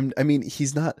 man. I mean,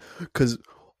 he's not, because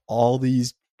all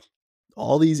these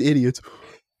idiots.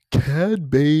 Cad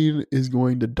Bane is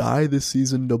going to die this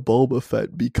season to Boba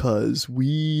Fett because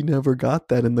we never got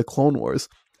that in the Clone Wars.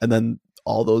 And then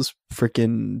all those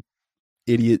freaking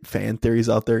idiot fan theories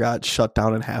out there got shut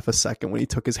down in half a second when he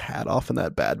took his hat off in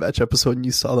that Bad Batch episode and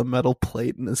you saw the metal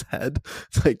plate in his head.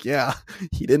 It's like, yeah,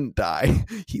 he didn't die.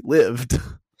 He lived.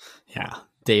 Yeah.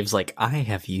 Dave's like, I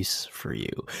have use for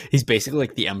you. He's basically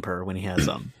like the Emperor when he has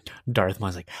Darth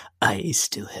Maul's like, I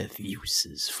still have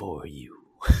uses for you.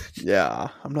 Yeah,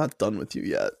 I'm not done with you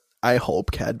yet. I hope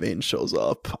Cad Bane shows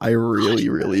up. I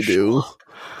really do.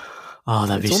 Oh,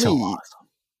 that'd be so awesome.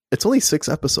 It's only 6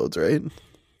 episodes, right?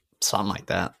 Something like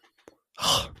that.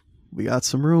 We got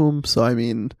some room, so I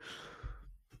mean,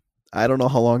 I don't know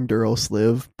how long Duros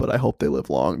live, but I hope they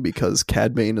live long because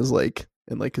Cad Bane is like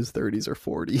in like his 30s or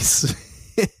 40s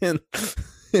in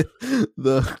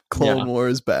the Clone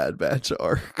Wars Bad Batch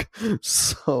arc.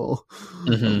 So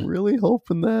I'm really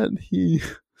hoping that he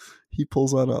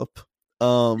pulls on up.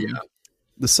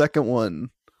 The second one,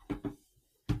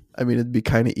 I mean, it'd be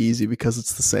kind of easy because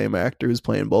it's the same actor who's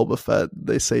playing Boba Fett.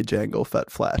 They say Jango Fett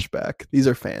flashback.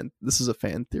 This is a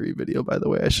fan theory video, by the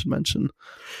way, I should mention.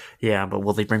 Yeah, but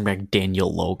will they bring back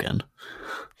Daniel Logan?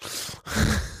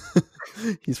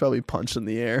 He's probably punching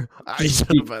the air. I should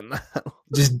have been that.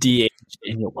 Just DH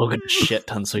Daniel Logan a shit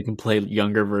ton so he can play a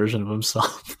younger version of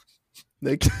himself.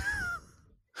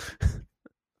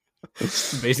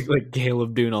 Basically like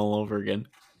Caleb Dune all over again.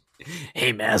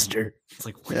 Hey, Master. It's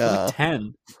like, yeah.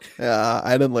 10. Yeah,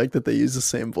 I didn't like that they use the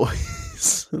same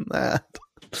voice in that.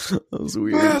 That was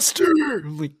weird. Master!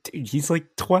 I'm like, dude, he's like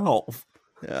 12.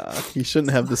 Yeah, he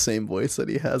shouldn't have the same voice that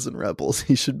he has in Rebels.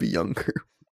 He should be younger.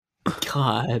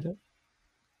 God.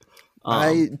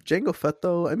 Jango Fett,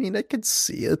 though, I mean, I could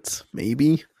see it,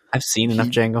 maybe. I've seen enough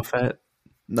Jango Fett.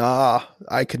 Nah,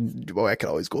 I could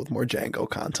always go with more Jango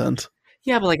content.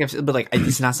 Yeah, but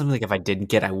it's not something like if I didn't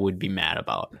get, I would be mad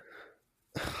about.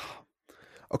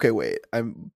 Okay, wait.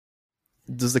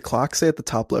 Does the clock say at the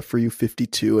top left for you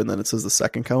 52, and then it says the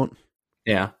second count?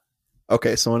 Yeah.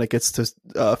 Okay, so when it gets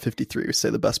to 53, we say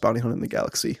the best bounty hunter in the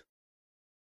galaxy.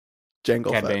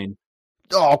 Jango Fett. Bane.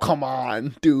 Oh, come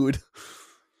on, dude.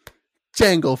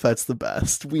 Jango Fett's the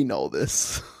best. We know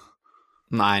this.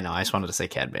 No, I know. I just wanted to say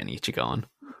Cad Bane. Get you going.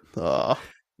 Well,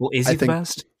 is he the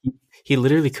best? He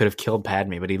literally could have killed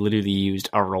Padme, but he literally used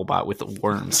a robot with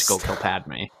worms to go kill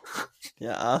Padme.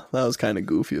 Yeah, that was kind of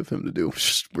goofy of him to do.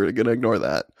 We're going to ignore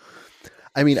that.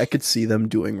 I mean, I could see them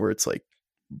doing where it's like,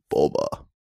 Boba,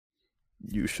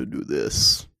 you should do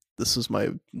this. This is my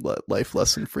life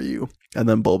lesson for you. And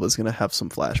then Boba's going to have some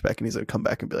flashback and he's going to come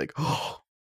back and be like, oh,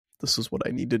 this is what I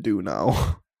need to do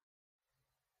now.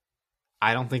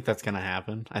 I don't think that's going to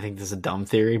happen. I think this is a dumb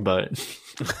theory, but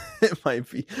it might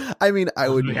be. I mean, I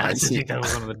wouldn't mind seeing... I think that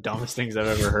was one of the dumbest things I've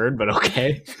ever heard, but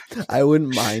okay. I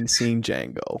wouldn't mind seeing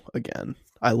Jango again.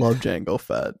 I love Jango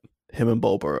Fett. Him and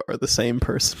Boba are the same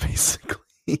person, basically.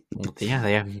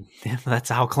 Yeah, that's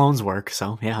how clones work,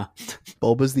 so yeah.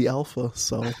 Boba's the alpha,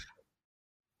 so...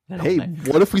 Hey,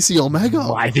 what if we see Omega?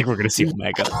 Well, I think we're going to see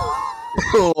Omega.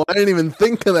 Oh, I didn't even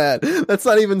think of that. That's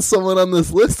not even someone on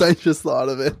this list. I just thought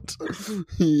of it.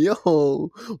 Yo.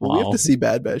 Well, we have to see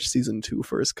Bad Batch season 2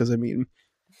 first, because I mean,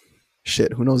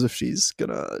 shit, who knows if she's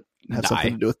gonna have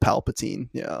something to do with Palpatine.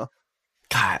 Yeah.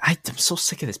 God, I'm so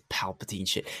sick of this Palpatine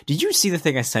shit. Did you see the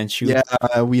thing I sent you?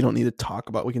 Yeah, we don't need to talk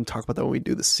about. We can talk about that when we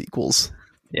do the sequels.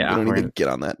 Yeah, we don't need to get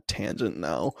on that tangent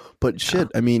now. But shit,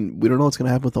 I mean, we don't know what's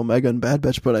gonna happen with Omega and Bad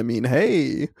Batch. But I mean,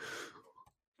 hey,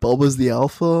 Bulba's the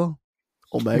Alpha.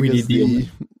 Omega's the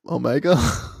Omega.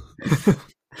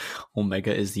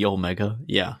 Omega is the Omega.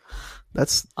 Yeah,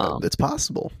 that's it's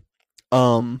possible.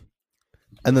 And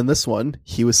then this one,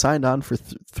 he was signed on for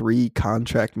 3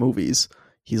 contract movies.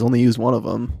 He's only used one of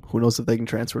them. Who knows if they can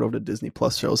transfer it over to Disney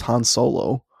Plus shows? Han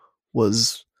Solo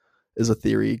is a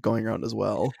theory going around as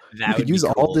well. You could use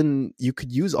cool. Alden. You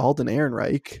could use Alden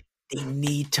Ehrenreich. They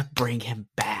need to bring him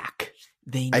back.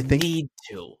 I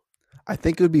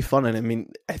think it would be fun, and I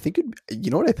mean, you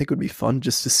know what I think would be fun,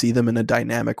 just to see them in a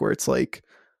dynamic where it's like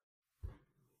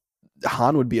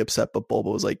Han would be upset, but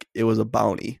Boba was like, it was a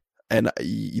bounty, and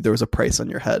there was a price on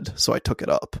your head, so I took it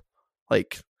up.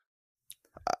 Like,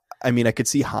 I mean, I could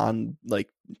see Han like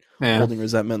holding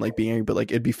resentment, like being angry, but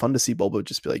like it'd be fun to see Boba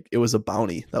just be like, it was a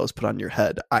bounty that was put on your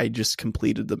head. I just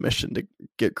completed the mission to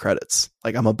get credits.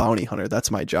 Like, I'm a bounty hunter. That's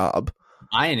my job.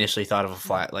 I initially thought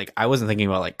of I wasn't thinking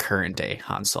about like current day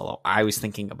Han Solo. I was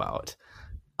thinking about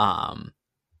like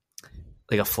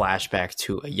a flashback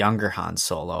to a younger Han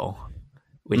Solo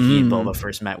when he and Boba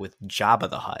first met with Jabba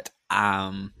the Hutt. I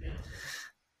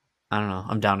don't know.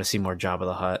 I'm down to see more Jabba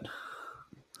the Hutt.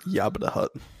 Jabba the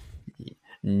Hutt.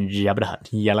 Jabba the Hutt.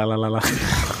 Yeah, la la la la.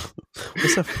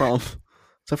 What's that from? Is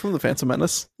that from The Phantom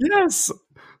Menace? Yes.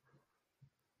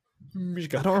 I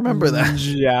don't remember that.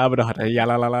 Jabba the Hutt. Yeah,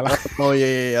 la la la la. Oh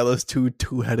yeah. Those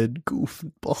two-headed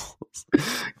goofballs.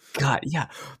 God, yeah.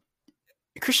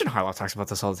 Christian Harlow talks about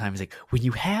this all the time. He's like, when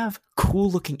you have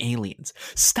cool-looking aliens,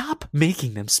 stop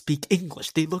making them speak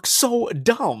English. They look so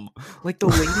dumb. Like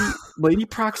the Lady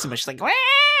Proxima. She's like,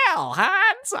 well,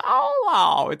 Han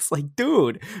Solo. It's like,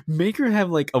 dude, make her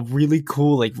have like a really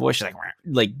cool like voice. She's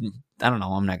like I don't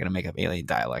know. I'm not gonna make up alien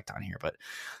dialect on here, but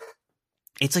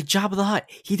it's like Jabba the Hutt.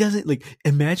 He doesn't like.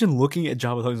 Imagine looking at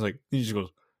Jabba the Hutt. He's like, he just goes,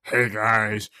 "Hey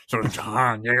guys, so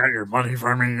John, you got your money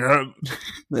for me yet?"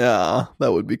 Yeah,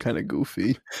 that would be kind of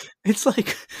goofy. It's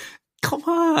like, come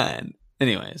on.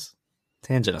 Anyways,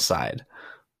 tangent aside.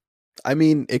 I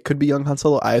mean, it could be young Han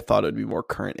Solo. I thought it'd be more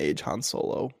current age Han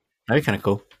Solo. That'd be kind of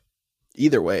cool.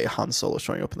 Either way, Han Solo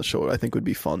showing up in the show, I think would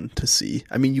be fun to see.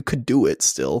 I mean, you could do it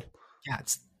still. Yeah,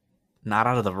 it's not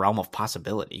out of the realm of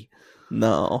possibility.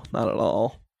 No, not at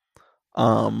all.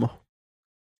 And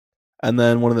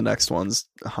then one of the next ones,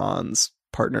 Han's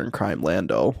partner in crime,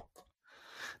 Lando.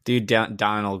 Dude,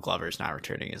 Donald Glover's not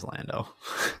returning as Lando.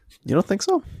 You don't think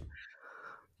so?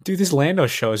 Dude, this Lando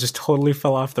show just totally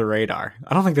fell off the radar.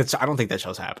 I don't think that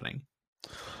show's happening.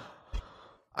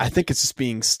 I think it's just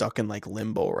being stuck in like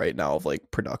limbo right now of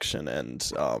like production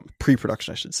and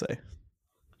pre-production, I should say.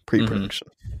 Pre-production.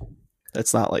 Mm-hmm.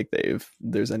 It's not like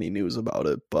there's any news about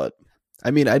it, but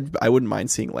I mean, I wouldn't mind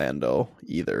seeing Lando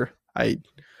either. I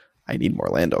need more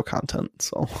Lando content,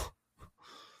 so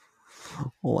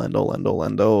Lando.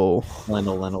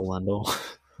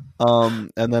 And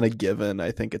then a given,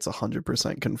 I think it's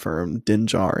 100% confirmed, Din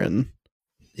Djarin.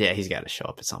 Yeah, he's got to show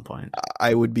up at some point.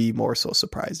 I would be more so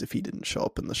surprised if he didn't show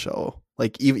up in the show.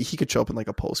 Like, even he could show up in like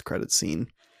a post-credit scene.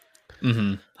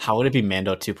 Mm-hmm. How would it be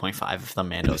Mando 2.5 if the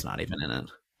Mando's not even in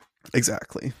it?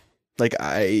 Exactly. Like,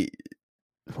 I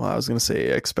was going to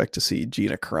say I expect to see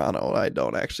Gina Carano. I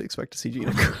don't actually expect to see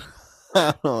Gina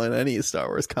Carano in any Star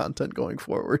Wars content going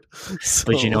forward. So,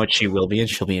 but you know what she will be in?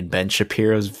 She'll be in Ben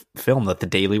Shapiro's film that the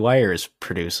Daily Wire is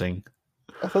producing.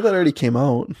 I thought that already came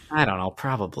out. I don't know,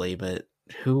 probably, but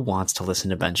who wants to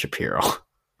listen to Ben Shapiro?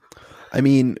 I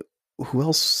mean, who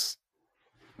else?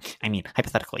 I mean,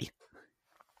 hypothetically.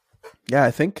 Yeah,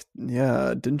 I think,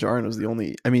 Din Djarin was the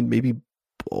only... I mean, maybe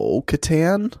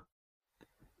Bo-Katan?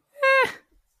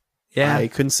 Yeah. I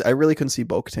really couldn't see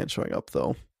Bo-Katan showing up,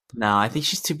 though. No, I think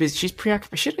she's too busy. She's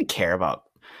preoccupied. She didn't care about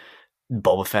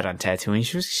Boba Fett on Tatooine.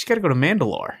 She's got to go to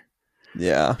Mandalore.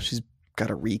 Yeah, she's got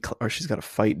to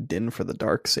fight Din for the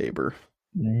Darksaber.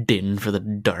 Din for the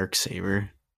Darksaber.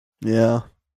 Yeah.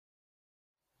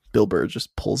 Bill Burr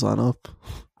just pulls on up.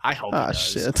 I hope he does.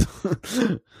 Shit.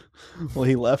 Well,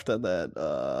 he left on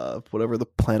that, whatever the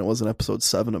planet was in episode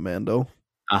 7 of Mando.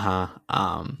 Uh-huh.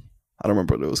 I don't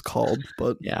remember what it was called,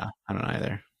 but... Yeah, I don't know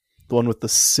either. The one with the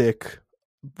sick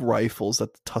rifles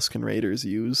that the Tusken Raiders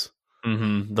use.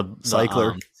 Mm-hmm. The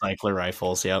Cycler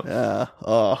rifles, yep. Yeah.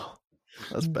 Oh,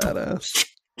 that's badass.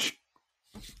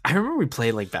 I remember we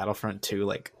played like Battlefront 2,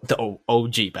 like the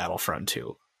OG Battlefront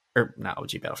 2. Or not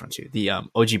OG Battlefront 2, the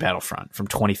OG Battlefront from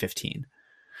 2015.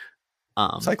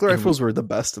 Cycler rifles were the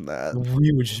best in that.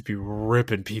 We would just be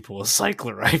ripping people with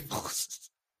cycler rifles.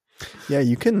 Yeah,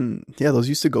 you can. Yeah, those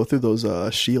used to go through those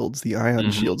shields, the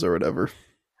ion shields or whatever.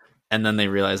 And then they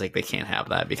realize like they can't have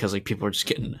that because like people are just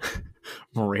getting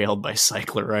railed by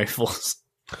cycler rifles.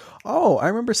 Oh, I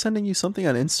remember sending you something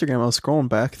on Instagram. I was scrolling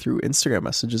back through Instagram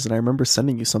messages, and I remember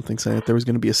sending you something saying that there was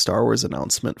going to be a Star Wars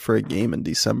announcement for a game in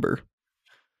December.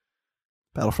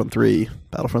 Battlefront 3.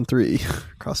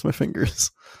 Cross my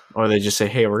fingers. Or they just say,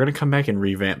 hey, we're going to come back and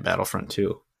revamp Battlefront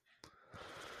 2.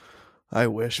 I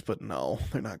wish, but no,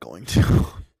 they're not going to.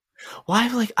 Why?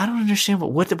 Like, I don't understand.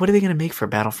 What are they going to make for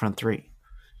Battlefront 3?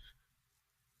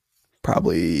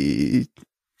 Probably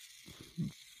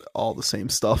all the same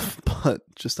stuff, but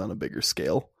just on a bigger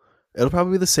scale. It'll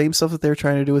probably be the same stuff that they were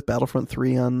trying to do with Battlefront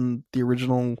 3 on the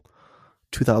original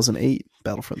 2008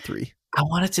 Battlefront 3. I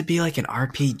want it to be like an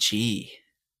RPG.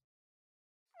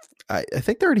 I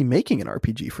think they're already making an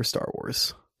RPG for Star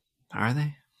Wars. Are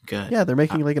they? Good. Yeah, they're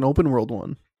making like an open world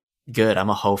one. Good. I'm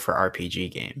a hoe for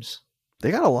RPG games.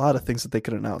 They got a lot of things that they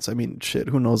could announce. I mean, shit,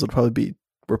 who knows? It'll probably be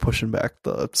we're pushing back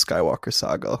the Skywalker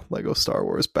saga, Lego Star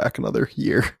Wars, back another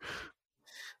year.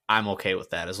 I'm okay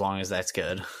with that as long as that's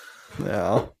good.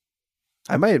 Yeah.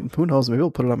 I might, who knows? Maybe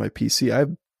I'll put it on my PC. I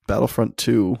have Battlefront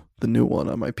 2, the new one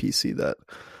on my PC that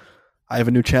I have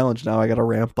a new challenge now. I got to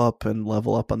ramp up and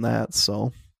level up on that.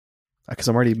 So, because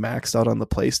I'm already maxed out on the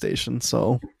PlayStation.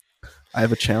 So I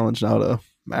have a challenge now to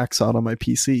max out on my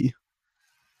PC.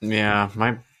 Yeah,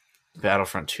 my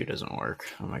Battlefront 2 doesn't work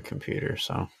on my computer.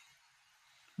 So,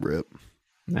 rip.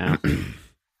 Yeah.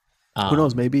 Who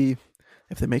knows? Maybe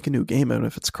if they make a new game and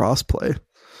if it's crossplay,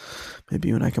 maybe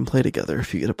you and I can play together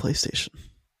if you get a PlayStation.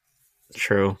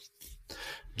 True.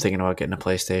 I'm thinking about getting a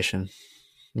PlayStation.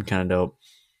 I'm kind of dope.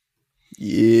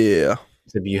 Yeah.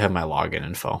 Maybe you have my login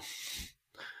info.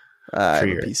 I have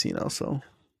a PC now, so.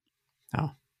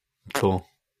 Oh, cool.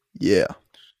 Yeah.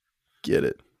 Get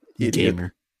it. Idiot.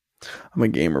 Gamer. I'm a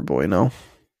gamer boy now.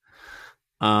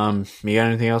 You got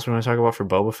anything else we want to talk about for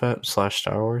Boba Fett /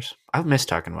 Star Wars? I've missed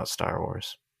talking about Star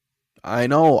Wars. I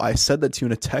know. I said that to you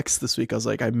in a text this week. I was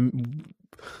like, I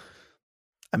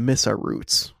miss our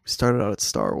roots. We started out at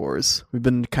Star Wars. We've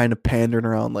been kind of pandering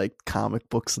around like comic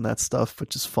books and that stuff,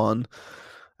 which is fun.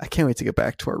 I can't wait to get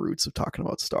back to our roots of talking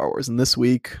about Star Wars. And this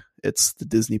week, it's the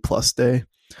Disney Plus day.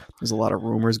 There's a lot of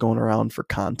rumors going around for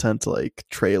content like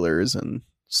trailers and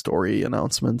story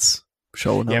announcements,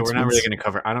 show announcements. Yeah, we're not really going to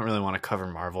cover. I don't really want to cover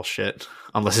Marvel shit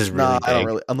unless it's really big. I don't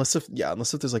really. Unless if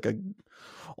there's like a,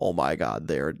 oh my god,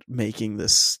 they're making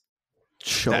this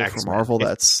show for Marvel.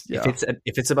 That's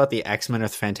if it's about the X-Men or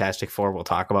the Fantastic Four, we'll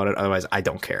talk about it. Otherwise, I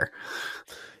don't care.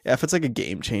 Yeah, if it's like a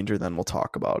game changer, then we'll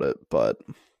talk about it. But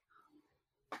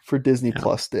for Disney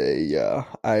Plus Day, yeah,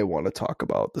 I want to talk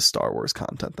about the Star Wars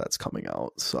content that's coming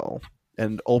out. So,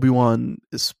 and Obi-Wan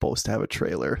is supposed to have a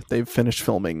trailer. They've finished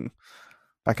filming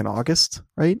back in August,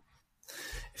 right?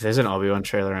 If there's an Obi-Wan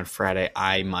trailer on Friday,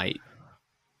 I might.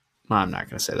 Well, I'm not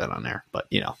going to say that on there, but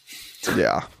you know.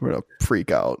 Yeah, we're going to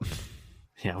freak out.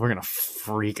 Yeah, we're going to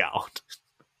freak out.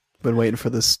 Been waiting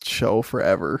for this show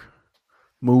forever.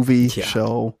 Movie,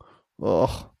 show.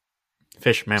 Ugh.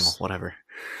 Fish, mammal, whatever.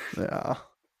 Yeah.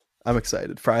 I'm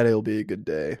excited. Friday will be a good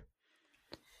day.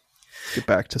 Get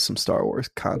back to some Star Wars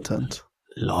content.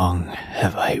 Long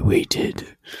have I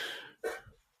waited.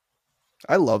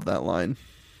 I love that line.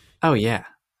 Oh, yeah.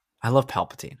 I love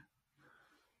Palpatine.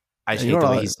 I just hate the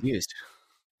way he's used.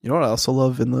 You know what I also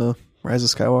love in the Rise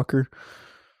of Skywalker?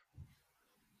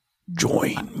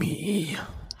 Join me.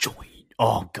 Join.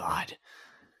 Oh, God.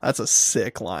 That's a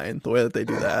sick line. The way that they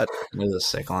do that. It is a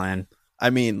sick line. I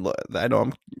mean,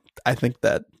 I think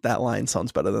that line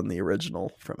sounds better than the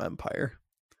original from Empire.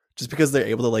 Just because they're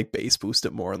able to like bass boost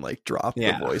it more and like drop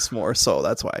the voice more. So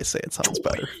that's why I say it sounds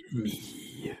better.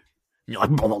 Me.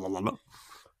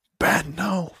 Bad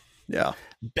no. Yeah.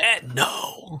 Bad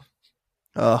no.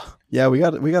 Yeah, we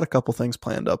got a couple things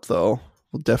planned up though.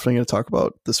 We're definitely going to talk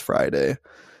about this Friday,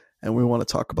 and we want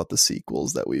to talk about the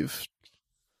sequels that we've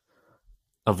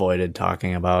avoided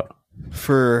talking about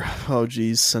for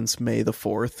since May the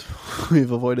 4th.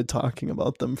 We've avoided talking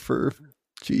about them for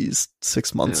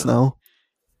 6 months now.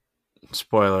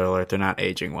 Spoiler alert, they're not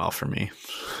aging well for me.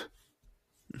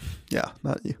 Yeah,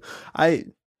 not you. I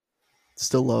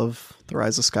still love The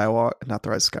Rise of Skywalker, not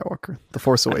The Rise of Skywalker, The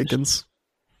Force Awakens.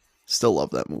 Still love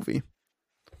that movie.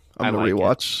 I'm gonna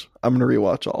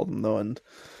rewatch all of them though, and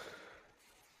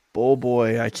oh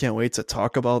boy, I can't wait to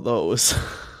talk about those.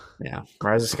 Yeah,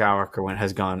 Rise of Skywalker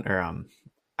has gone, or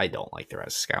I don't like The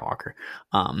Rise of Skywalker.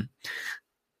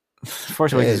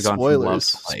 Force Awakens has gone.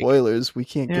 Spoilers. We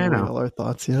can't give away all our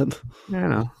thoughts yet. Yeah, I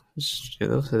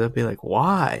know. They'll be like,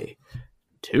 "Why?"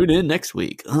 Tune in next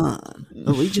week on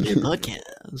the Legionary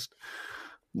Podcast.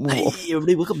 Hey,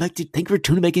 everybody, welcome back to. Thank you for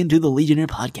tuning back into the Legionnaire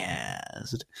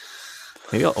podcast.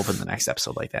 Maybe I'll open the next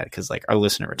episode like that because, like, our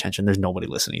listener retention, there's nobody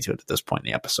listening to it at this point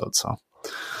in the episode. So,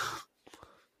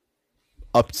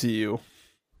 up to you.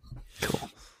 Cool.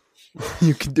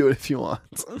 You can do it if you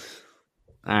want. All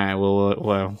right.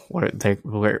 Well,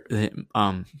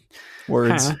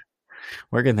 words.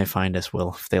 Where can they find us, Will,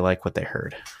 if they like what they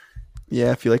heard?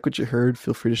 Yeah, if you like what you heard,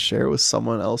 feel free to share it with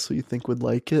someone else who you think would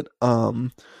like it.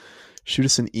 Shoot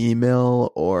us an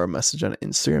email or a message on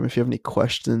Instagram if you have any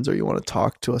questions or you want to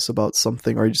talk to us about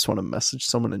something or you just want to message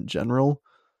someone in general.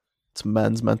 It's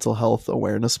Men's Mental Health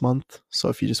Awareness Month. So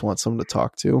if you just want someone to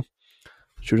talk to,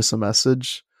 shoot us a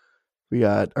message. We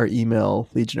got our email,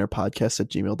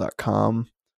 legionnairepodcast@gmail.com.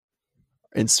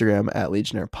 Instagram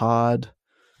 @legionnairepod.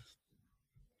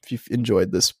 If you've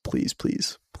enjoyed this, please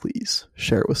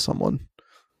share it with someone.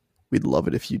 We'd love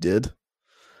it if you did.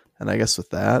 And I guess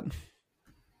with that,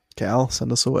 Cal,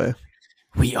 send us away.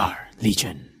 We are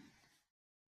Legion.